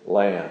the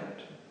land.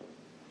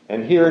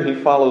 And here he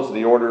follows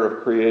the order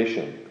of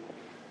creation.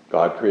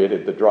 God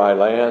created the dry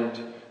land,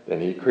 then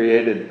He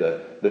created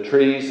the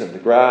trees and the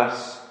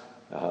grass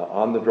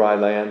on the dry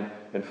land,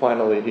 and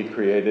finally He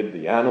created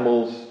the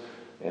animals,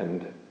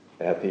 and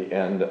at the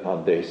end,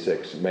 on day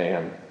 6,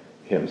 man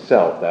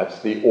himself.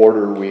 That's the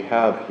order we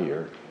have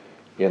here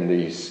in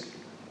these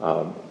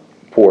 4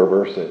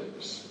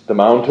 verses. The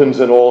mountains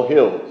and all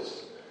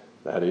hills,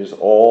 that is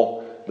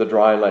all the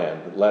dry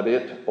land, let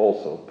it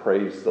also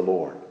praise the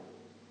Lord.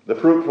 The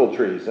fruitful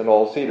trees and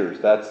all cedars,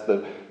 that's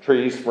the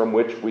trees from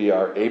which we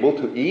are able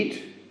to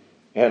eat,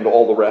 and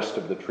all the rest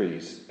of the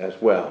trees as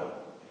well.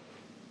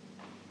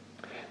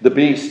 The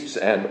beasts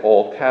and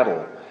all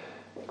cattle,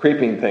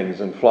 creeping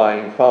things and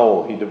flying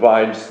fowl. He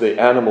divides the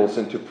animals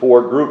into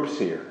 4 groups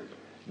here.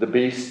 The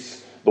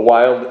beasts, the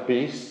wild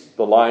beasts,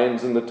 the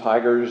lions and the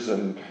tigers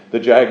and the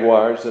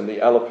jaguars and the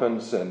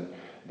elephants and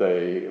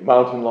the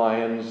mountain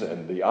lions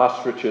and the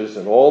ostriches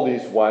and all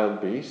these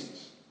wild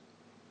beasts.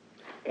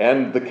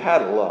 And the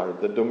cattle are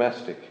the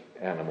domestic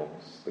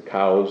animals, the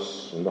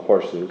cows and the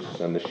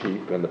horses and the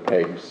sheep and the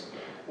pigs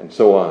and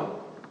so on.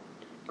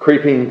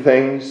 Creeping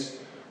things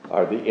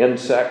are the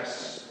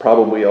insects,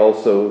 probably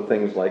also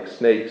things like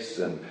snakes,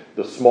 and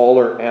the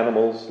smaller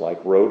animals like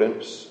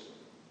rodents,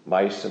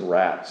 mice and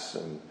rats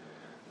and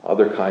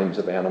other kinds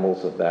of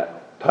animals of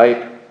that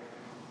type.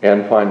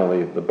 And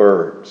finally, the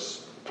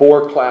birds.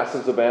 4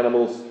 classes of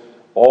animals,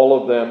 all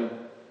of them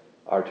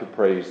are to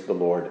praise the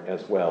Lord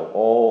as well.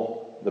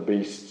 All the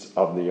beasts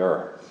of the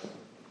earth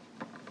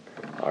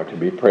are to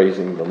be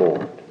praising the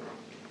Lord.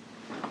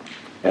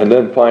 And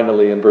then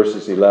finally in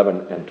verses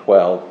 11 and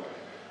 12,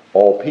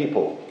 all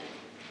people.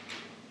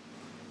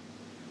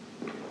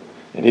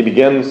 And he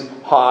begins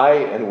high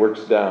and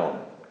works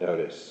down.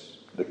 Notice,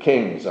 the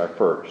kings are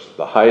first,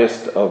 the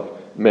highest of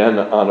men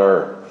on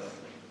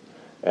earth,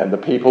 and the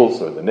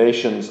peoples or the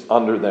nations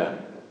under them.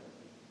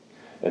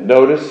 And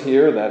notice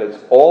here that it's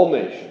all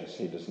nations.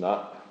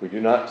 We do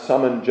not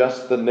summon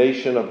just the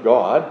nation of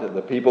God,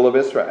 the people of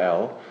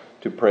Israel,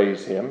 to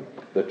praise Him,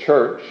 the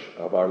church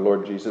of our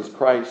Lord Jesus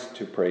Christ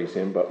to praise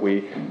Him, but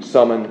we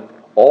summon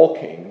all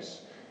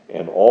kings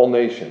and all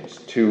nations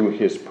to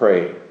His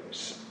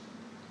praise.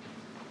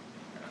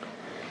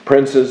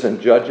 Princes and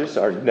judges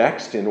are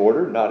next in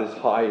order, not as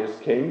high as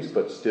kings,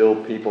 but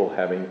still people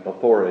having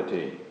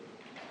authority.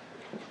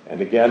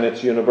 And again,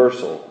 it's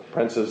universal.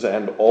 Princes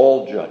and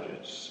all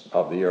judges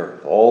of the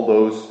earth, all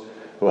those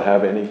who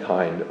have any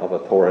kind of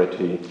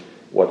authority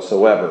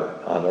whatsoever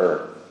on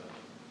earth.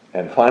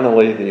 And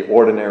finally, the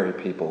ordinary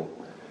people,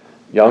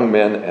 young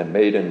men and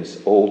maidens,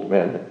 old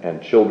men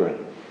and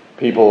children,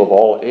 people of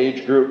all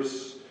age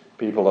groups,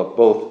 people of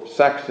both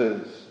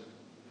sexes,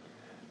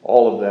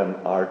 all of them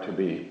are to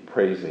be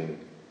praising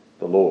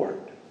the Lord.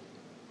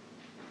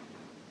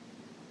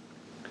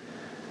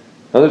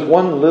 Now there's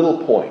one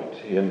little point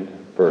in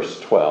verse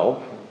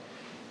 12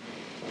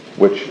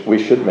 which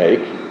we should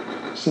make.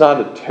 It's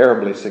not a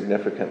terribly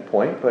significant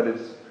point, but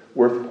it's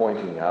worth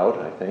pointing out,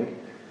 I think.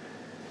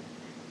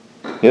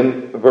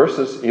 In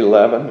verses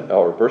 11,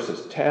 or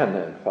verses 10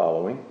 and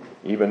following,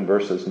 even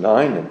verses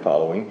 9 and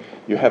following,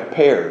 you have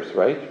pairs,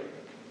 right?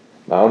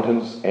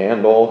 Mountains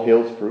and all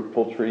hills,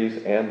 fruitful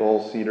trees and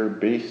all cedar,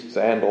 beasts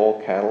and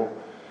all cattle.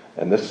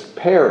 And this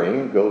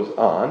pairing goes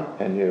on,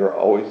 and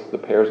the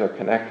pairs are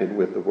connected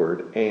with the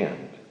word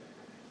and.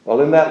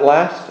 Well, in that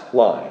last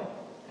line,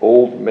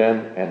 old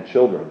men and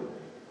children,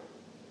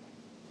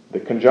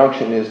 the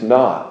conjunction is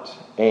not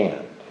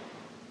and,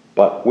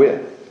 but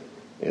with.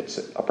 It's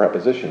a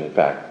preposition, in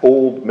fact.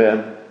 Old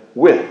men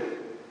with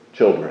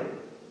children.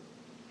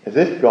 As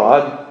if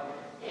God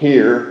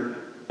here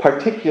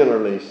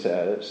particularly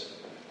says,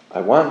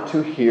 I want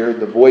to hear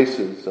the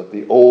voices of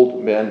the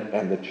old men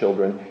and the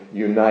children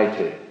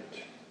united.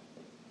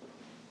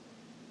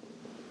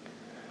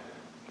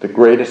 The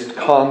greatest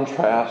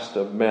contrast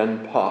of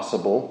men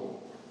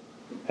possible.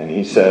 And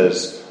he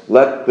says,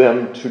 let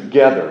them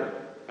together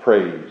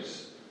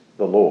praise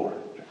the Lord.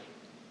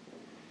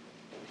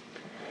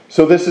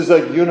 So this is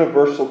a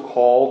universal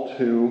call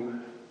to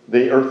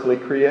the earthly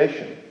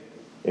creation,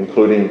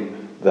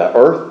 including the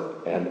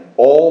earth and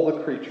all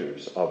the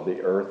creatures of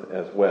the earth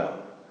as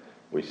well.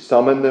 We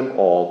summon them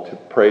all to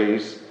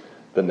praise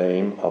the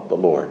name of the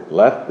Lord.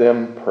 Let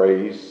them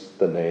praise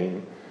the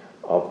name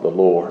of the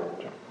Lord.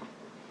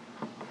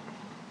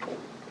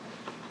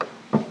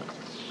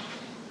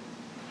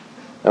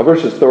 Now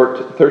verses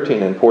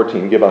 13 and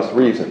 14 give us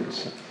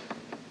reasons.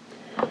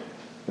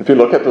 If you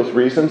look at those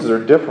reasons,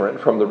 they're different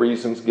from the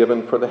reasons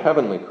given for the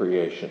heavenly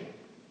creation.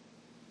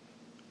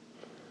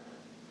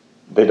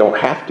 They don't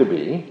have to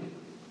be.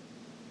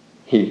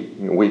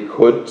 We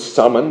could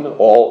summon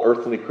all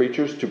earthly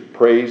creatures to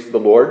praise the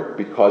Lord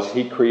because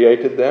He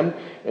created them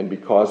and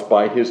because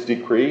by His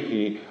decree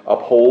He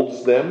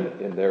upholds them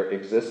in their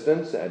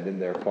existence and in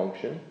their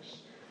functions.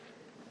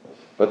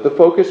 But the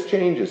focus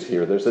changes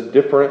here. There's a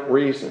different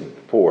reason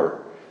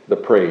for the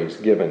praise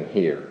given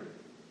here.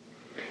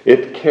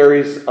 It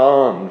carries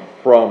on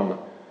from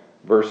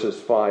verses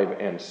 5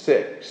 and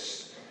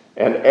 6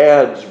 and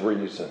adds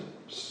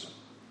reasons.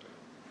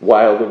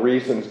 While the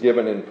reasons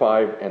given in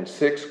 5 and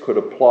 6 could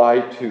apply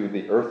to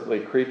the earthly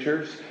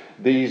creatures,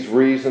 these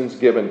reasons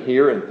given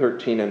here in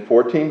 13 and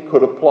 14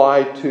 could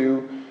apply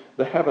to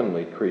the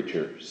heavenly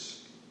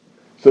creatures.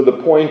 So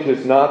the point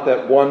is not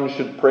that one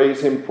should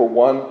praise Him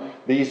for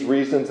these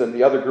reasons and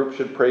the other group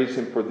should praise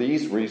Him for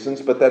these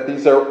reasons, but that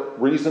these are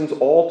reasons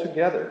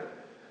altogether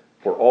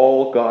for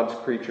all God's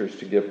creatures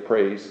to give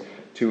praise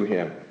to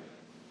Him.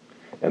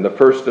 And the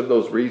first of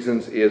those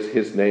reasons is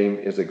His name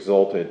is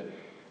exalted.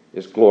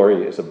 His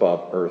glory is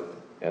above earth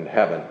and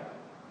heaven.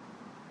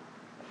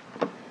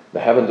 The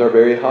heavens are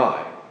very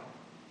high,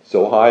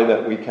 so high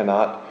that we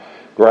cannot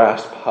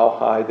grasp how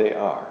high they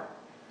are.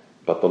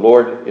 But the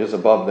Lord is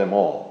above them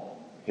all.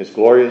 His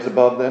glory is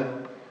above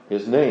them.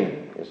 His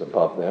name is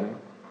above them.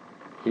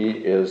 He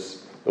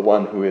is the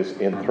one who is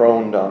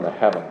enthroned on the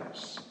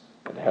heavens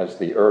and has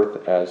the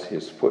earth as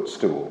His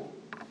footstool.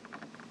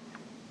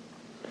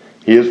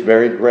 He is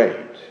very great,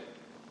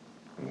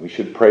 and we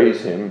should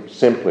praise Him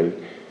simply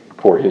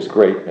for His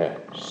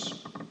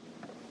greatness.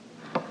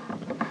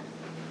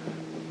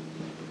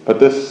 But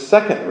this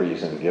second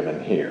reason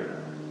given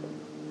here,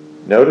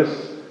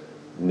 notice,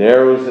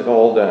 narrows it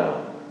all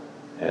down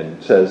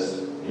and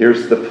says,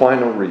 here's the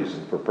final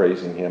reason for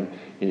praising Him.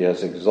 He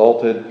has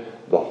exalted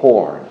the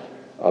horn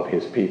of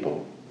His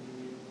people.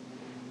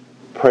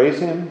 Praise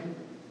Him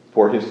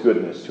for His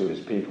goodness to His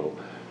people.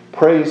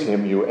 Praise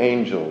Him, you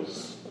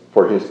angels,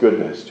 for His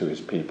goodness to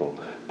His people.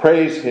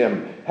 Praise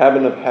Him,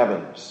 heaven of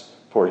heavens,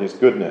 for His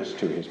goodness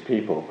to His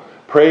people.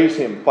 Praise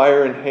Him,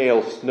 fire and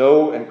hail,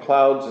 snow and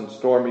clouds and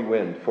stormy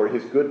wind, for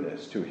His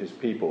goodness to His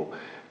people.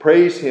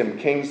 Praise Him,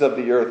 kings of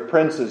the earth,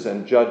 princes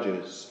and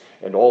judges,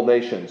 and all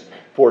nations,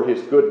 for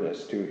His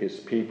goodness to His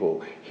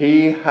people.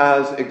 He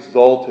has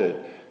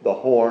exalted the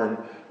horn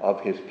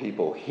of His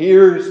people.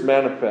 Here's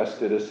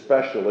manifested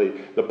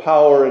especially the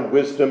power and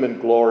wisdom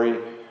and glory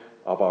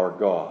of our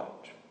God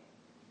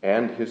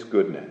and His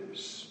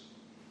goodness.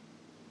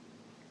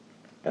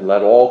 And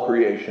let all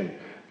creation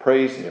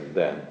praise Him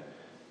then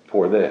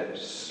for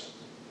this.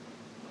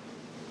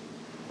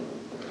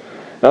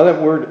 Now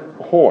that word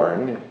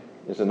horn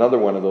is another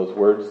one of those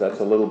words that's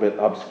a little bit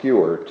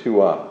obscure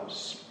to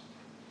us.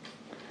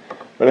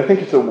 But I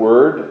think it's a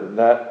word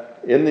that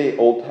in the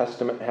Old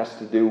Testament has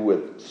to do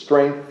with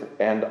strength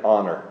and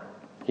honor.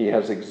 He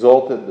has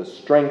exalted the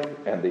strength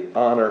and the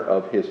honor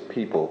of His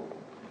people.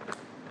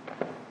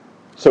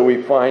 So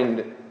we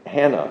find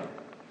Hannah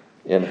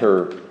in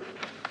her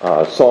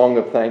song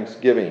of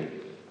thanksgiving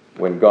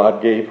when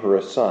God gave her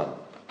a son,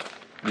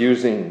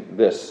 using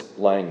this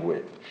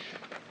language.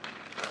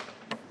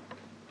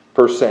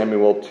 1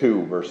 Samuel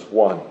 2, verse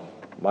 1.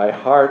 My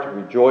heart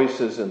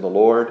rejoices in the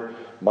Lord.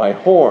 My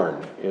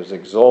horn is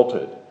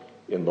exalted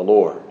in the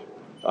Lord.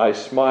 I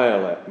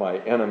smile at my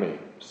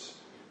enemies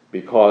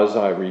because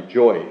I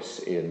rejoice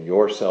in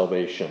your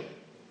salvation.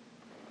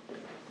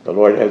 The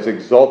Lord has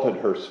exalted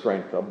her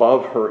strength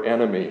above her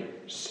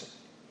enemies.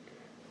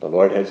 The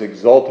Lord has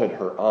exalted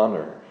her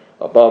honor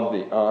above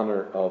the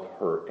honor of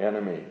her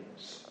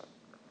enemies.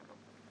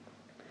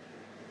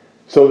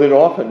 So that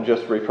often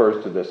just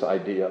refers to this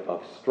idea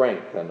of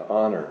strength and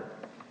honor.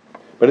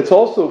 But it's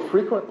also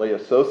frequently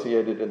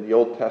associated in the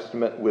Old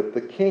Testament with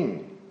the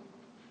king.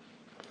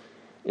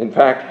 In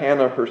fact,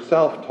 Hannah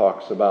herself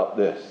talks about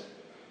this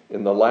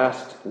in the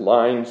last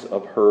lines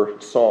of her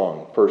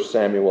song, 1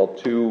 Samuel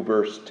 2,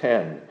 verse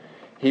 10.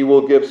 He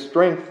will give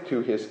strength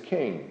to his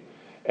king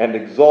and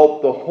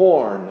exalt the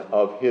horn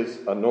of his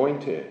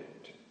anointed.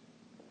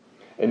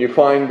 And you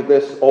find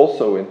this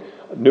also in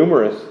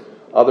numerous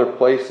other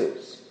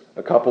places.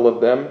 A couple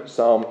of them,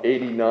 Psalm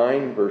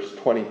 89, verse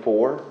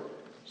 24.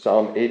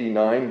 Psalm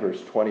 89,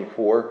 verse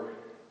 24,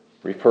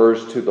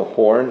 refers to the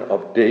horn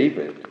of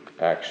David,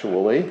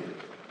 actually.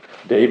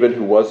 David,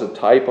 who was a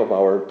type of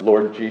our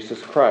Lord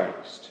Jesus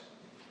Christ.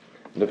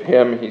 And of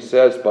him he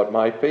says, "But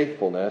my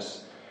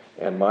faithfulness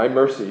and my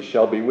mercy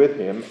shall be with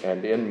him,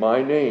 and in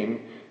my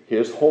name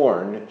his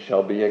horn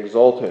shall be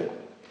exalted."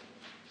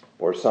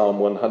 Or Psalm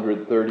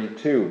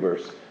 132,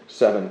 verse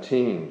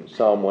 17.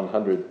 Psalm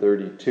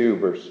 132,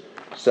 verse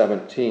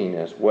 17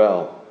 as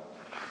well.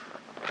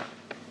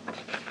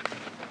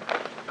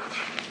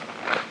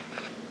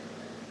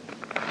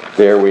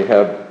 There we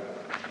have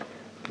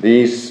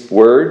these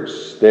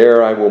words,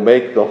 "There I will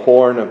make the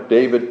horn of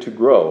David to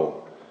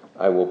grow.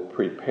 I will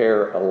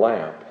prepare a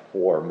lamp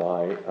for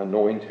my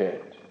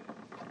anointed."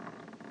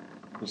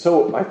 And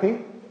so I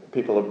think,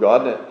 people of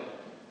God, that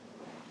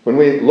when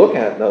we look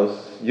at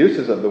those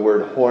uses of the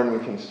word horn, we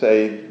can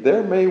say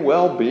there may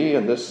well be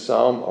in this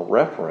psalm a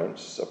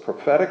reference, a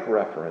prophetic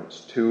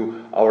reference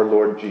to our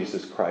Lord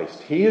Jesus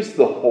Christ. He is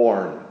the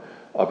horn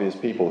of his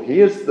people.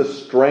 He is the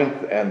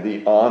strength and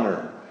the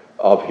honor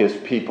of his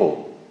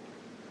people.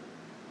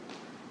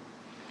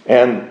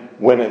 And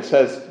when it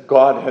says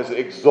God has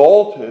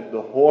exalted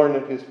the horn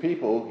of his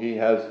people, he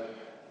has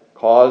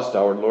caused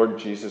our Lord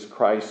Jesus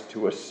Christ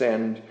to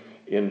ascend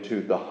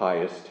into the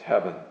highest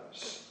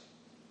heavens.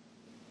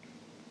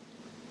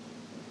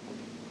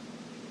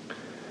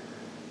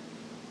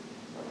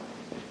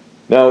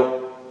 Now,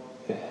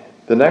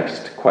 the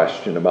next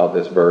question about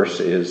this verse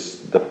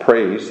is the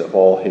praise of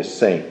all his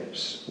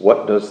saints.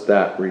 What does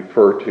that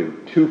refer to?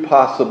 Two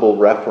possible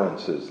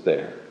references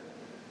there.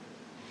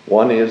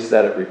 One is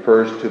that it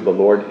refers to the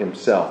Lord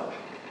himself,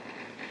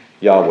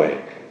 Yahweh.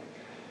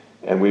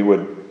 And we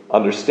would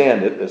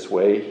understand it this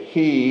way: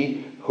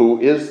 He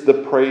who is the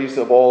praise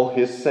of all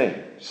his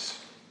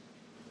saints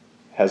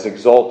has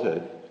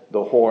exalted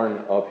the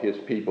horn of his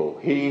people.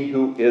 He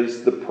who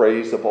is the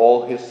praise of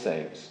all his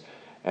saints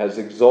has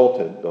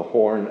exalted the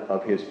horn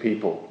of his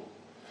people.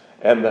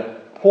 And the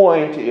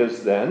point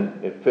is then,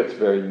 it fits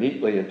very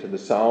neatly into the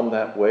psalm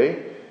that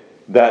way,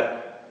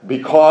 that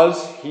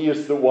because he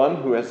is the one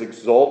who has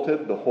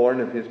exalted the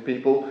horn of his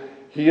people,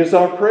 he is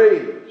our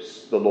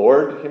praise. The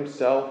Lord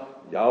himself,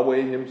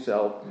 Yahweh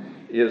himself,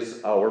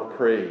 is our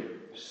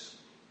praise.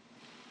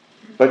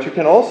 But you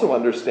can also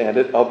understand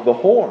it of the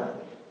horn.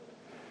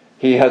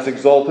 He has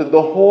exalted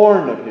the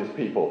horn of his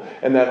people,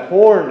 and that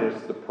horn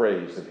is the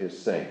praise of his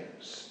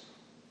saints.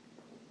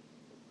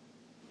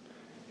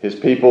 His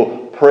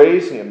people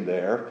praise him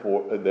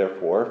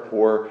therefore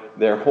for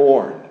their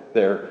horn,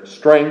 their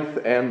strength,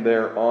 and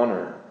their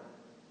honor.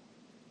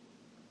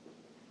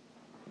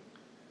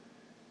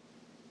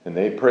 And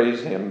they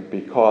praise him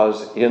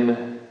because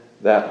in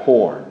that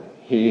horn,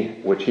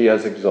 which he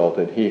has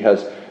exalted, he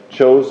has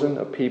chosen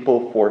a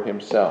people for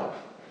himself,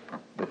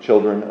 the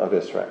children of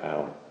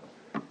Israel.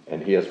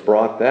 And he has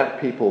brought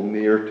that people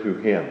near to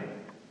him.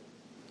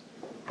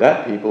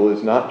 That people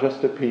is not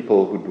just a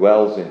people who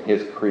dwells in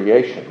his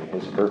creation,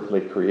 his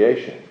earthly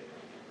creation,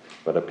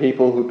 but a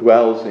people who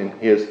dwells in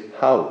his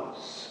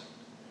house,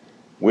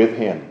 with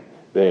him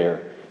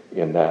there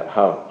in that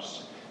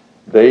house.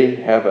 They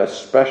have a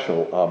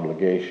special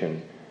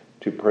obligation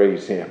to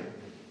praise him.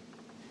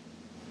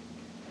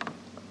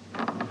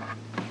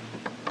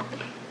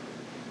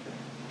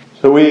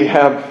 So we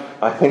have,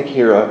 I think,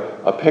 here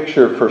a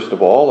picture, first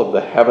of all, of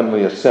the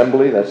heavenly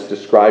assembly that's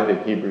described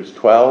in Hebrews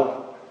 12,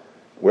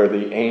 where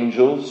the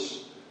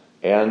angels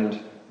and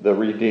the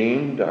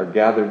redeemed are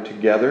gathered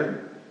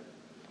together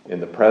in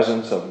the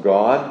presence of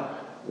God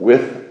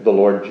with the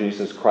Lord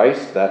Jesus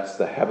Christ. That's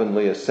the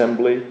heavenly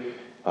assembly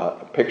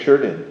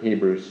pictured in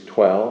Hebrews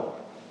 12.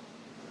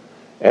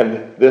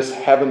 And this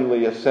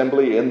heavenly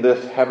assembly, in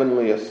this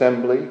heavenly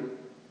assembly,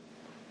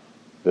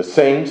 the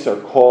saints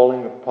are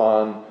calling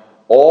upon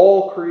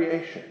all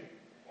creation,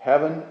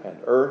 heaven and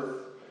earth,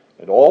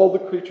 and all the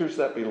creatures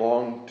that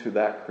belong to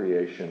that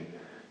creation,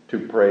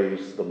 to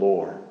praise the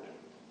Lord.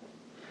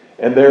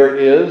 And there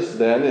is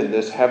then in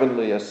this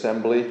heavenly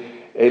assembly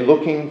a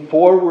looking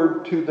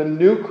forward to the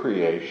new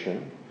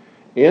creation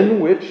in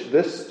which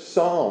this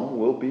psalm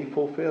will be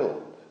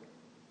fulfilled.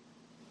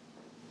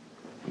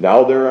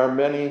 Now there are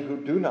many who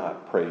do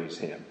not praise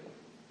him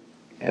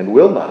and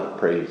will not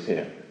praise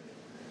him.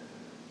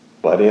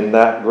 But in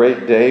that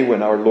great day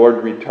when our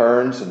Lord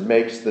returns and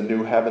makes the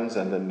new heavens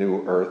and the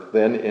new earth,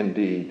 then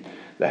indeed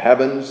the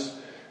heavens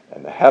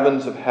and the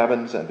heavens of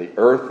heavens and the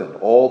earth and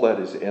all that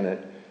is in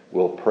it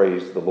will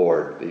praise the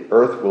Lord. The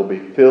earth will be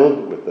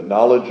filled with the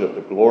knowledge of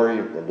the glory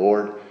of the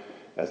Lord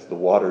as the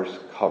waters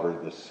cover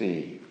the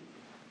sea.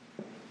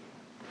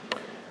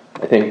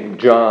 I think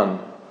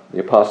John,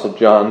 the Apostle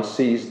John,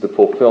 sees the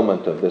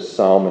fulfillment of this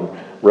psalm in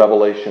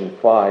Revelation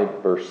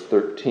 5, verse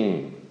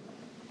 13.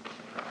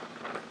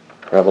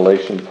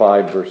 Revelation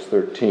 5, verse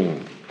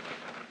 13.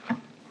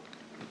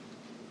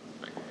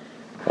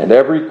 And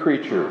every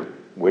creature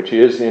which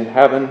is in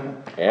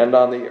heaven and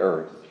on the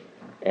earth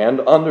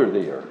and under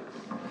the earth,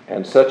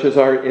 and such as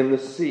are in the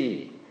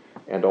sea,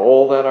 and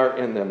all that are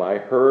in them, I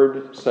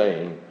heard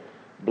saying,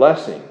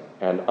 Blessing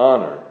and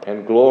honor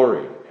and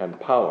glory and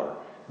power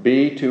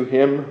be to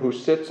him who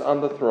sits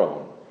on the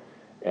throne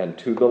and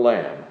to the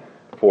Lamb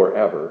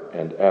forever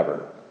and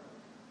ever.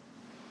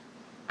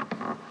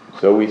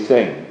 So we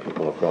sing,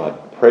 people of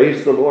God,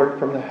 praise the Lord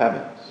from the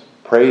heavens,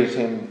 praise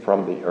him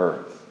from the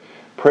earth,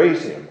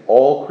 praise him,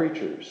 all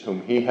creatures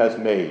whom he has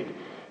made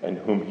and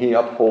whom he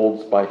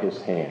upholds by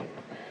his hand.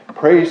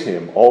 Praise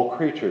him, all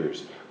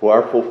creatures who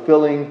are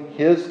fulfilling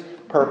his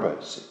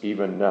purpose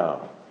even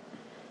now.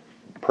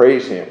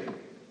 Praise him,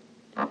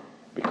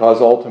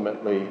 because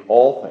ultimately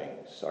all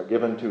things are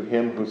given to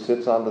him who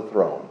sits on the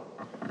throne,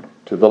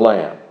 to the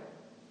Lamb,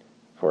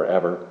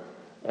 forever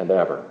and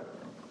ever.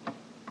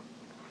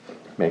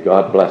 May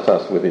God bless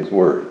us with his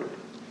word.